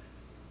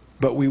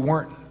 But we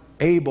weren't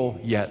able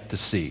yet to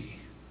see.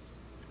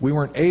 We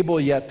weren't able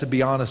yet to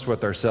be honest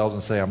with ourselves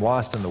and say, I'm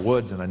lost in the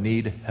woods and I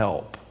need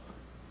help.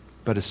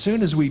 But as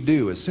soon as we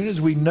do, as soon as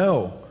we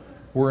know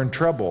we're in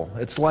trouble,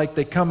 it's like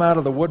they come out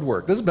of the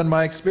woodwork. This has been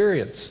my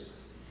experience.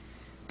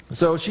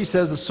 So she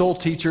says the soul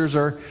teachers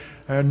are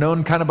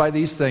known kind of by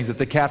these things, that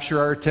they capture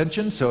our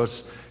attention. So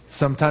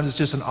sometimes it's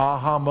just an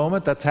aha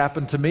moment. That's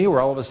happened to me,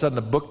 where all of a sudden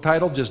a book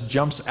title just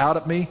jumps out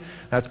at me.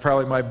 That's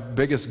probably my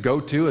biggest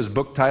go-to, is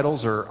book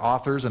titles or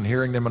authors and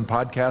hearing them on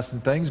podcasts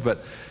and things.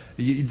 But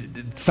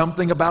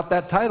something about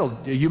that title,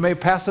 you may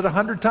pass it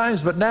 100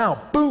 times, but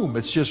now, boom,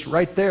 it's just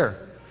right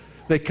there.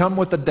 They come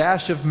with a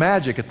dash of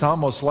magic. It's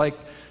almost like,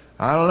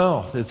 I don't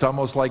know, it's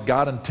almost like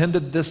God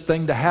intended this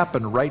thing to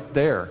happen right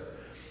there,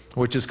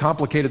 which is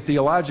complicated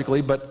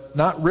theologically, but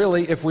not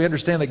really if we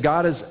understand that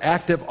God is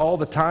active all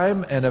the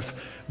time. And if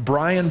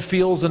Brian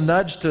feels a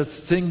nudge to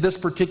sing this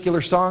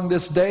particular song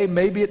this day,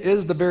 maybe it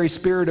is the very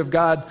Spirit of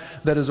God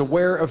that is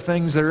aware of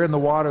things that are in the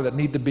water that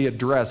need to be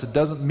addressed. It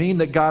doesn't mean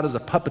that God is a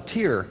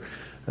puppeteer,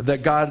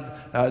 that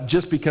God,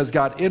 just because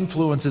God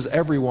influences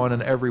everyone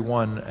and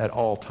everyone at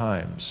all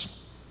times.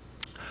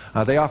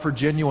 They offer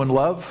genuine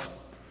love.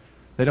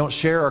 They don't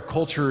share our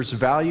culture's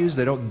values.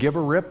 They don't give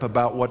a rip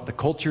about what the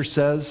culture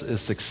says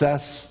is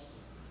success.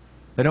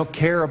 They don't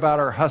care about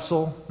our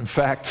hustle. In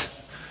fact,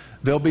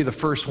 they'll be the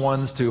first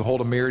ones to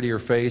hold a mirror to your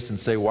face and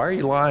say, why are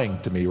you lying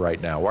to me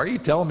right now? Why are you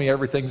telling me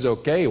everything's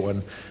okay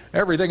when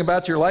everything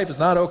about your life is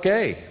not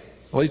okay?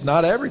 At least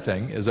not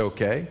everything is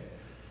okay.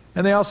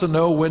 And they also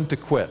know when to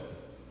quit.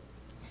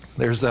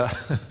 There's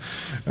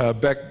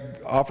Beck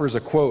offers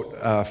a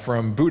quote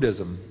from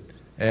Buddhism,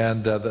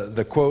 and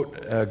the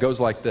quote goes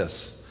like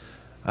this.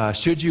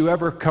 Should you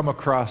ever come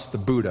across the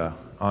Buddha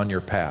on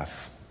your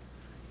path,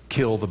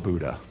 kill the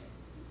Buddha.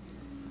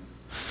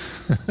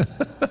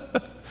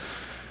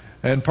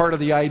 And part of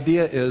the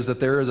idea is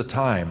that there is a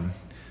time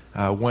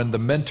when the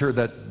mentor,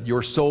 that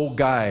your soul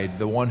guide,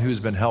 the one who's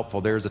been helpful,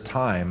 there's a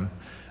time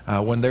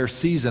when their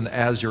season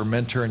as your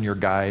mentor and your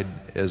guide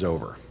is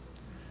over.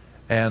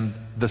 And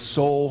the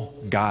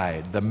soul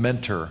guide, the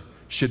mentor,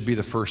 should be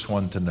the first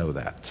one to know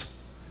that,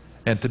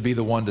 and to be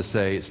the one to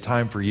say, it's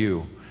time for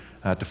you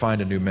to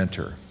find a new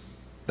mentor.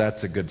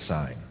 That's a good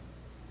sign.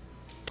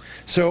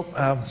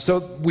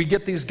 So we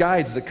get these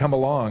guides that come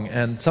along,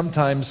 and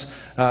sometimes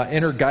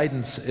inner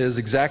guidance is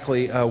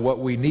exactly what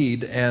we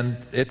need, and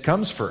it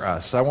comes for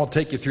us. I won't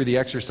take you through the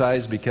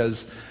exercise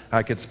because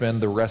I could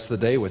spend the rest of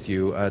the day with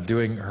you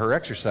doing her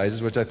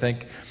exercises, which I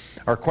think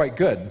are quite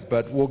good,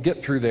 but we'll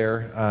get through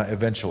there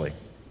eventually.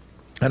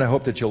 And I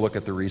hope that you'll look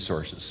at the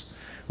resources.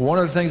 One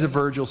of the things that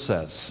Virgil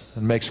says,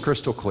 and makes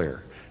crystal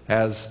clear,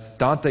 as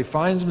Dante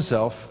finds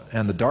himself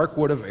in the dark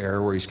wood of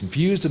error where he's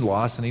confused and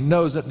lost, and he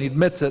knows it and he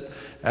admits it,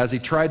 as he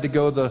tried to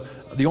go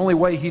the only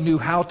way he knew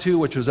how to,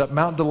 which was up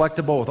Mount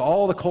Delectable with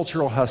all the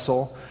cultural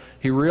hustle,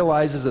 he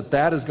realizes that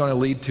that is going to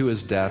lead to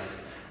his death.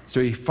 So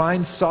he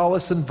finds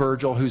solace in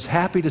Virgil, who's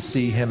happy to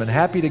see him and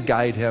happy to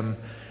guide him,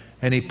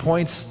 and he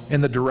points in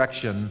the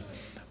direction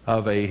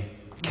of a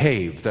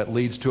cave that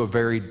leads to a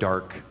very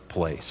dark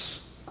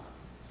place.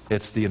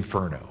 It's the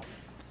Inferno.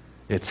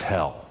 It's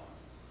hell.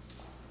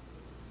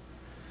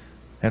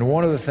 And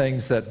one of the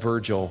things that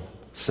Virgil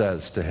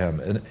says to him,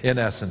 in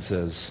essence,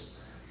 is,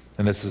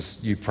 and this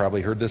is, you've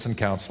probably heard this in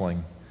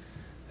counseling,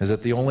 is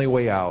that the only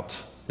way out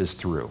is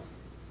through.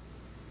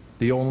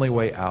 The only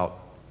way out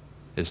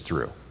is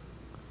through.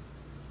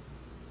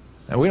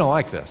 And we don't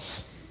like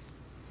this.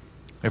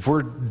 If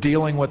we're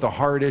dealing with a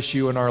hard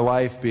issue in our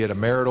life, be it a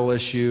marital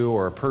issue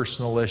or a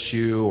personal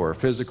issue or a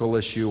physical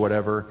issue,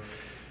 whatever,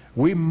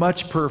 we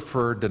much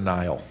prefer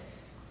denial.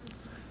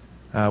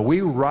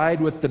 We ride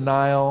with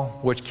denial,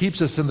 which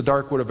keeps us in the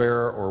dark wood of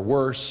error, or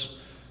worse,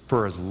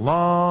 for as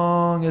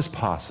long as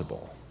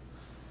possible,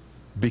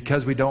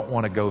 because we don't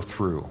want to go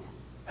through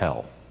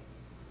hell.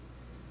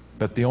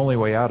 But the only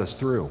way out is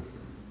through.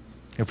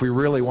 If we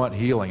really want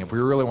healing, if we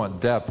really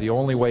want depth, the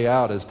only way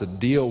out is to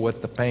deal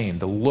with the pain,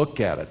 to look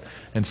at it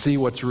and see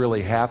what's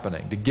really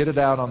happening, to get it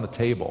out on the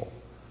table.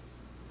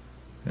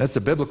 That's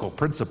a biblical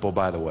principle,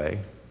 by the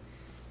way.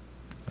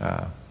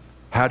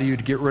 How do you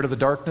get rid of the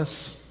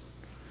darkness?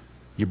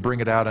 You bring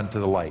it out into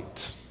the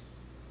light.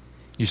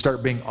 You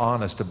start being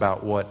honest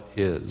about what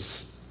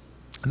is.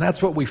 And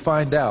that's what we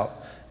find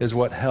out is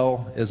what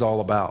hell is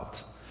all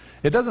about.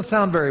 It doesn't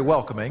sound very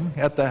welcoming.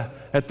 At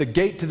the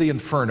gate to the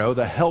inferno,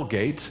 the hell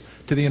gate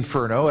to the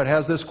inferno, it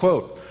has this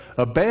quote,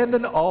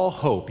 "Abandon all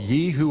hope,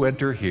 ye who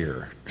enter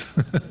here."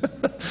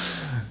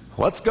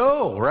 Let's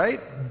go, right?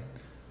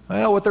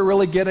 Well, what they're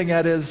really getting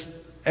at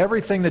is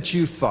everything that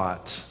you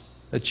thought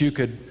that you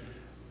could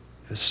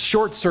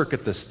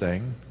short-circuit this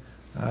thing,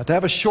 to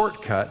have a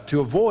shortcut, to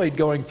avoid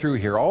going through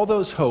here, all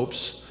those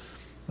hopes,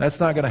 that's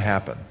not going to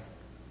happen.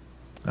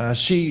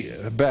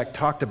 Beck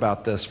talked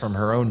about this from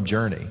her own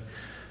journey.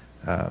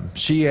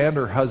 She and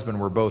her husband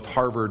were both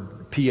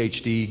Harvard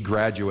PhD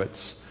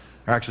graduates.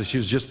 Actually, she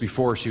was just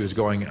before she was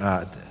going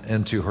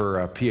into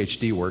her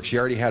PhD work. She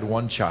already had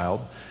one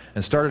child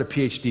and started a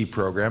PhD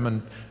program,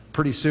 and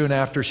pretty soon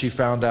after she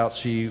found out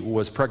she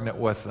was pregnant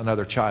with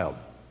another child.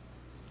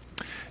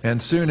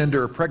 And soon into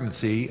her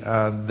pregnancy,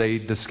 they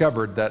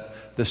discovered that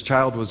this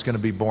child was going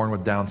to be born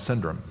with Down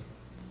syndrome.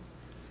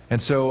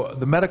 And so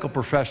the medical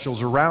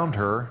professionals around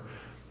her,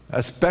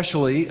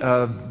 especially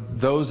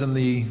those in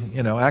the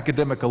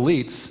academic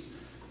elites,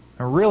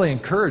 are really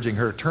encouraging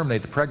her to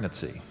terminate the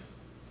pregnancy.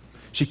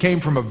 She came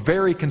from a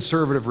very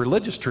conservative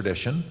religious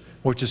tradition,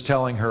 which is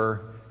telling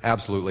her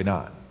absolutely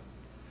not.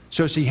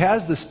 So she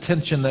has this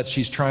tension that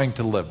she's trying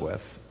to live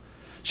with.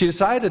 She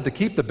decided to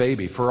keep the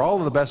baby for all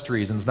of the best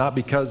reasons, not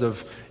because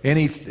of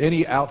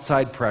any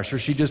outside pressure.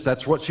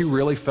 That's what she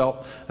really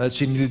felt that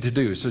she needed to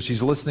do. So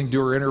she's listening to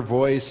her inner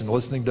voice and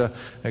listening to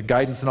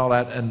guidance and all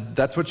that, and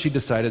that's what she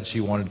decided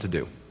she wanted to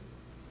do.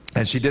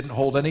 And she didn't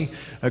hold any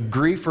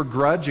grief or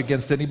grudge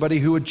against anybody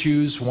who would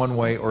choose one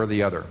way or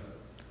the other.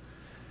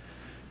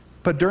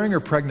 But during her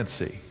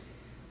pregnancy,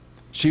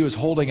 she was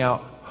holding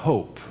out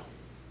hope.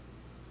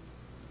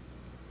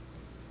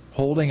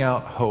 Holding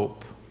out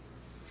hope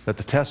that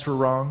the tests were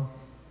wrong,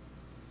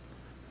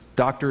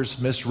 doctors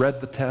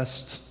misread the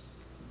tests,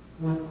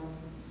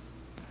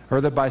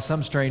 or that by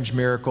some strange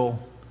miracle,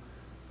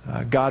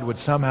 God would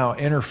somehow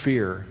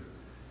interfere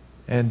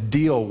and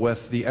deal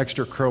with the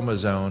extra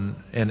chromosome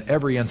in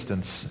every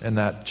instance in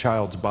that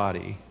child's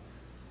body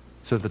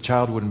so that the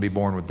child wouldn't be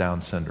born with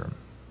Down syndrome.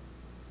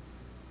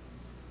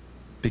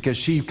 Because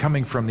she,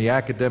 coming from the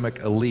academic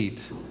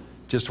elite,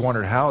 just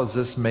wondered, how does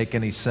this make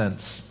any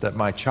sense that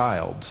my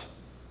child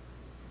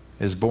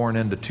is born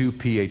into 2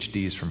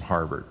 PhDs from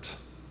Harvard?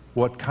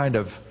 What kind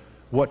of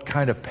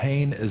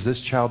pain is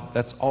this child?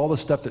 That's all the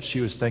stuff that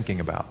she was thinking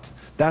about.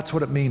 That's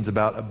what it means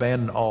about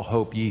abandon all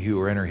hope, ye who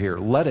are enter here.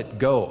 Let it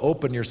go.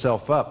 Open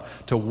yourself up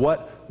to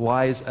what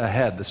lies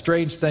ahead. The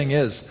strange thing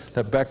is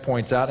that Beck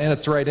points out, and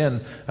it's right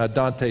in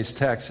Dante's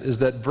text, is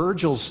that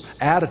Virgil's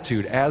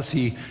attitude as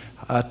he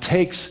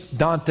takes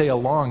Dante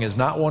along is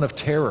not one of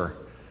terror,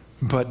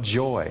 but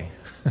joy.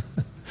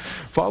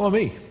 Follow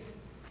me.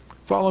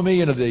 Follow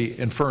me into the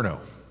inferno,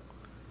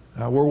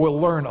 where we'll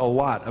learn a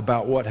lot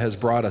about what has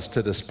brought us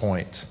to this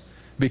point.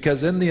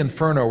 Because in the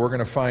inferno, we're going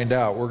to find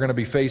out, we're going to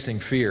be facing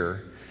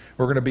fear,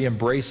 we're going to be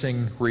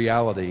embracing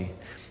reality,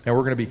 and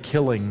we're going to be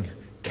killing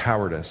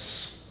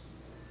cowardice.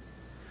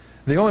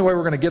 The only way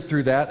we're going to get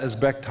through that, as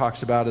Beck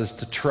talks about, is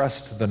to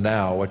trust the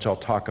now, which I'll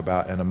talk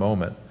about in a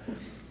moment.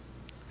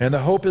 And the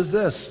hope is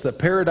this, that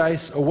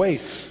paradise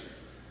awaits.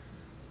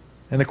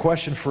 And the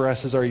question for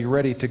us is, are you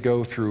ready to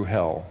go through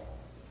hell?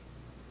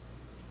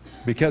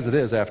 Because it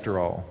is, after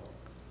all,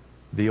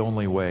 the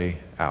only way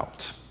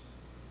out,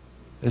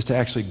 is to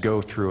actually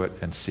go through it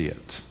and see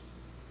it.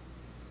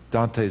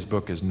 Dante's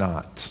book is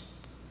not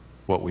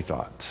what we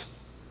thought.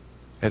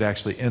 It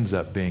actually ends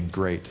up being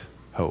great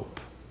hope.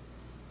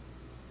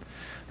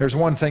 There's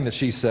one thing that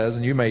she says,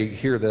 and you may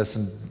hear this,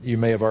 and you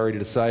may have already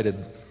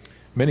decided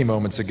many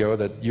moments ago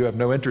that you have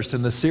no interest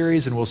in this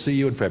series, and we'll see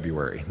you in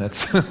February.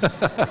 That's,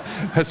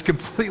 that's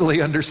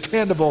completely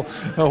understandable.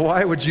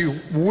 Why would you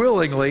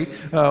willingly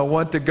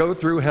want to go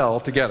through hell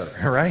together,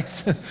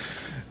 right?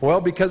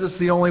 Well, because it's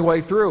the only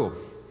way through.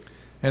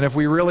 And if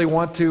we really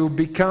want to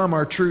become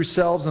our true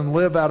selves and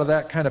live out of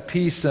that kind of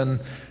peace and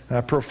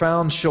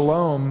profound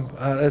shalom,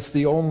 it's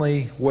the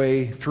only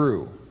way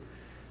through.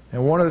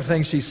 And one of the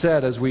things she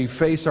said as we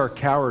face our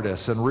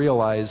cowardice and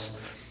realize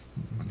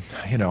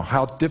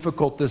how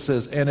difficult this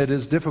is, and it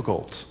is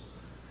difficult.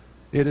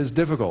 It is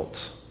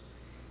difficult.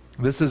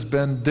 This has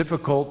been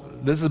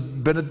difficult. This has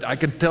been, I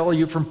can tell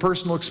you from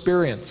personal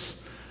experience,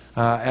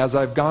 as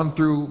I've gone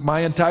through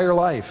my entire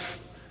life,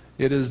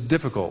 it is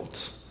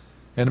difficult.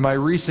 In my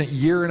recent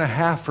year and a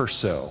half or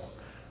so,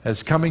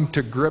 as coming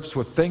to grips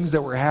with things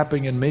that were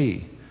happening in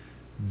me,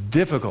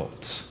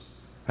 difficult.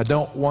 I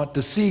don't want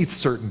to see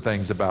certain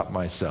things about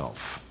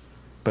myself,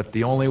 but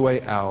the only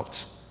way out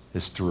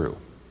is through.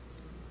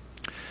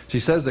 She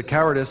says that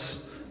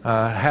cowardice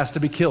has to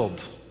be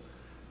killed.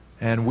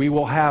 and we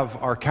will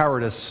have our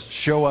cowardice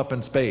show up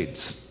in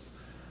spades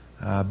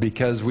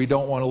because we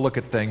don't want to look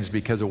at things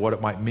because of what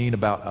it might mean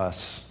about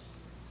us.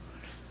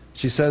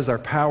 She says our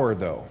power,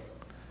 though,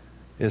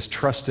 is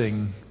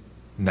trusting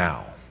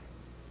now.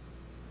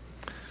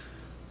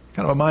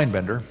 Kind of a mind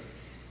bender,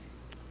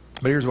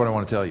 but here's what I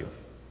want to tell you.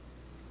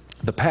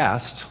 The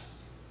past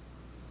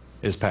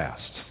is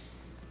past.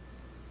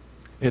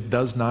 It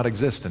does not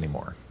exist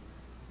anymore.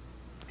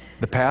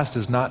 The past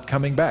is not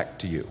coming back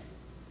to you.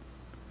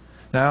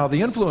 Now,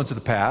 the influence of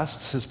the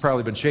past has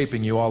probably been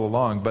shaping you all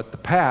along, but the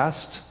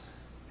past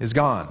is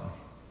gone.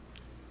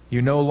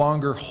 You no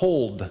longer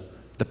hold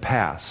the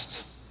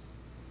past.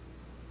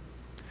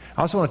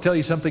 I also want to tell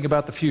you something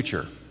about the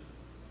future.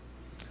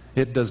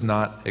 It does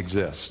not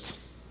exist.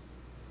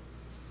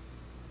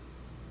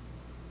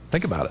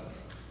 Think about it.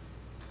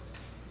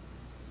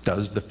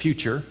 Does the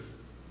future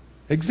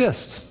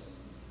exist?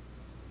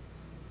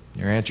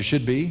 Your answer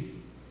should be,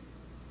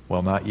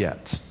 well, not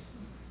yet.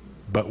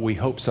 But we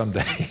hope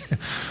someday.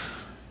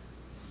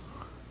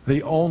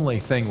 The only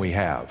thing we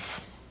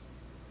have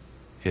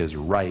is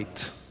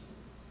right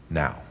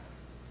now.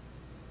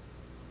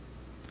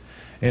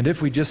 And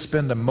if we just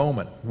spend a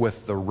moment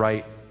with the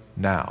right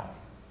now,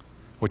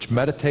 which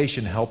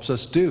meditation helps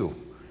us do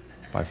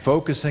by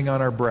focusing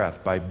on our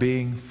breath, by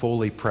being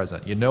fully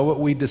present. You know what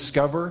we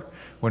discover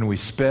when we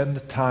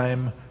spend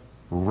time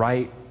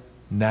right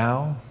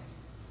now?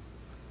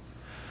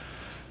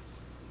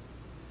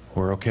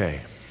 We're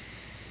okay.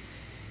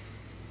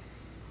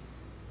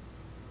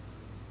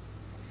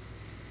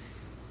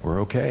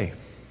 We're okay.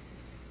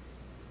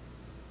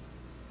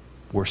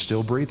 We're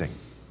still breathing.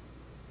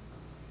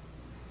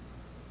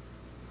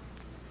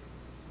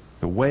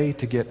 The way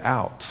to get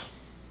out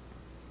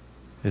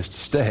is to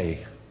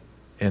stay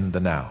in the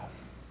now.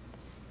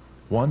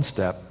 One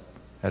step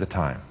at a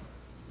time.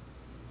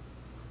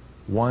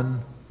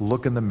 One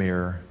look in the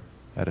mirror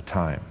at a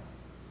time.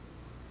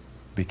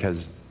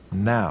 Because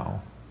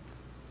now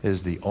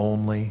is the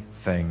only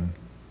thing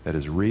that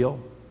is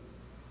real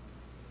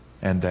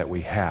and that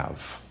we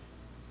have.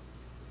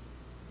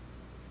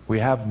 We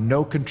have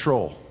no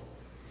control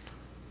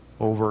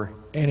over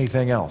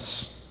anything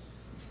else,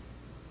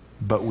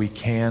 but we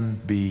can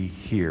be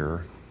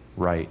here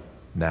right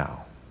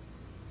now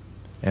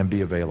and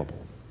be available.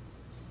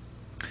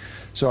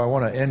 So I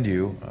want to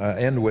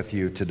end with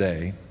you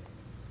today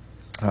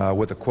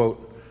with a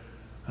quote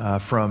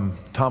from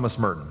Thomas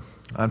Merton.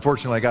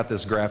 Unfortunately, I got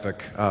this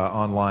graphic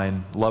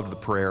online, loved the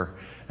prayer,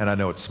 and I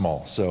know it's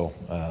small, so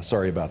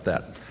sorry about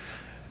that.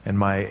 In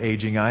my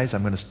aging eyes,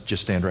 I'm going to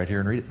just stand right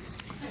here and read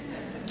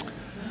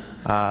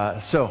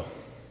it. So,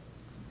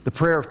 the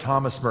prayer of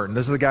Thomas Merton.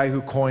 This is the guy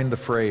who coined the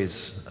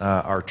phrase,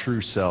 our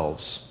true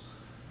selves.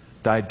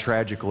 Died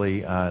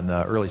tragically in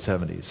the early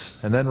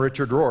 70s. And then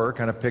Richard Rohr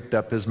kind of picked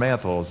up his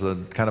mantle as a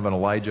kind of an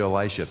Elijah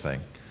Elisha thing.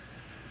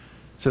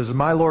 Says,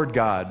 my Lord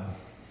God,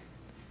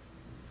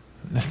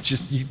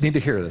 just you need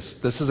to hear this.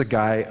 This is a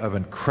guy of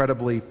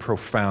incredibly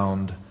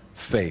profound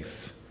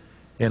faith.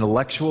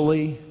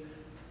 Intellectually,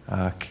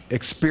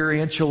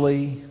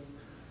 experientially,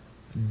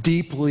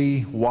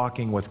 deeply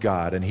walking with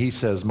God. And he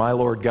says, my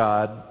Lord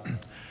God,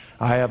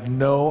 I have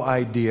no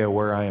idea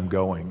where I am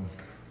going.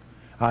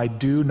 I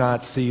do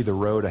not see the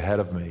road ahead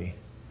of me.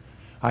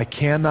 I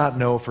cannot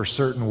know for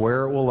certain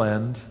where it will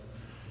end,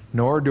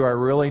 nor do I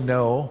really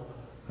know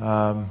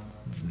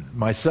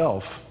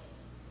myself.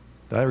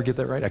 Did I ever get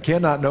that right? I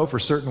cannot know for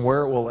certain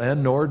where it will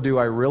end, nor do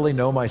I really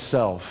know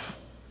myself.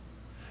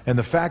 And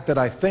the fact that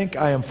I think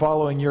I am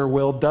following your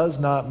will does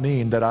not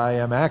mean that I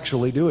am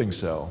actually doing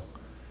so.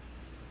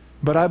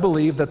 But I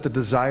believe that the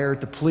desire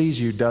to please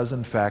you does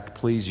in fact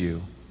please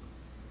you.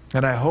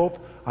 And I hope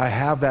I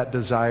have that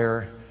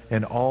desire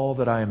in all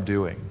that I am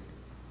doing.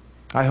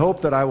 I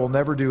hope that I will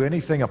never do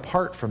anything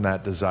apart from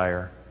that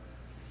desire.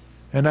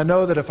 And I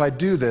know that if I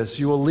do this,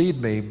 you will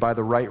lead me by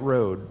the right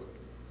road,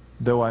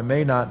 though I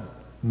may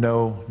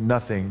know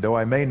nothing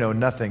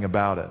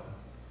about it.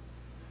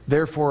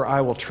 Therefore,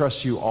 I will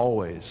trust you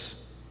always,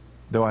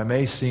 though I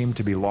may seem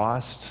to be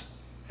lost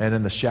and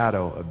in the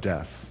shadow of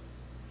death.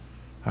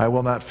 I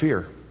will not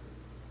fear,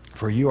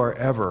 for you are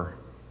ever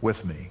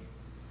with me,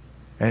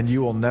 and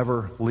you will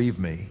never leave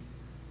me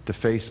to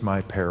face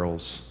my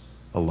perils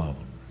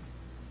alone.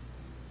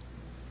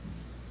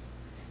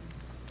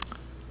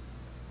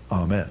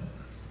 Amen.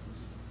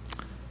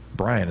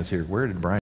 Brian is here. Where did Brian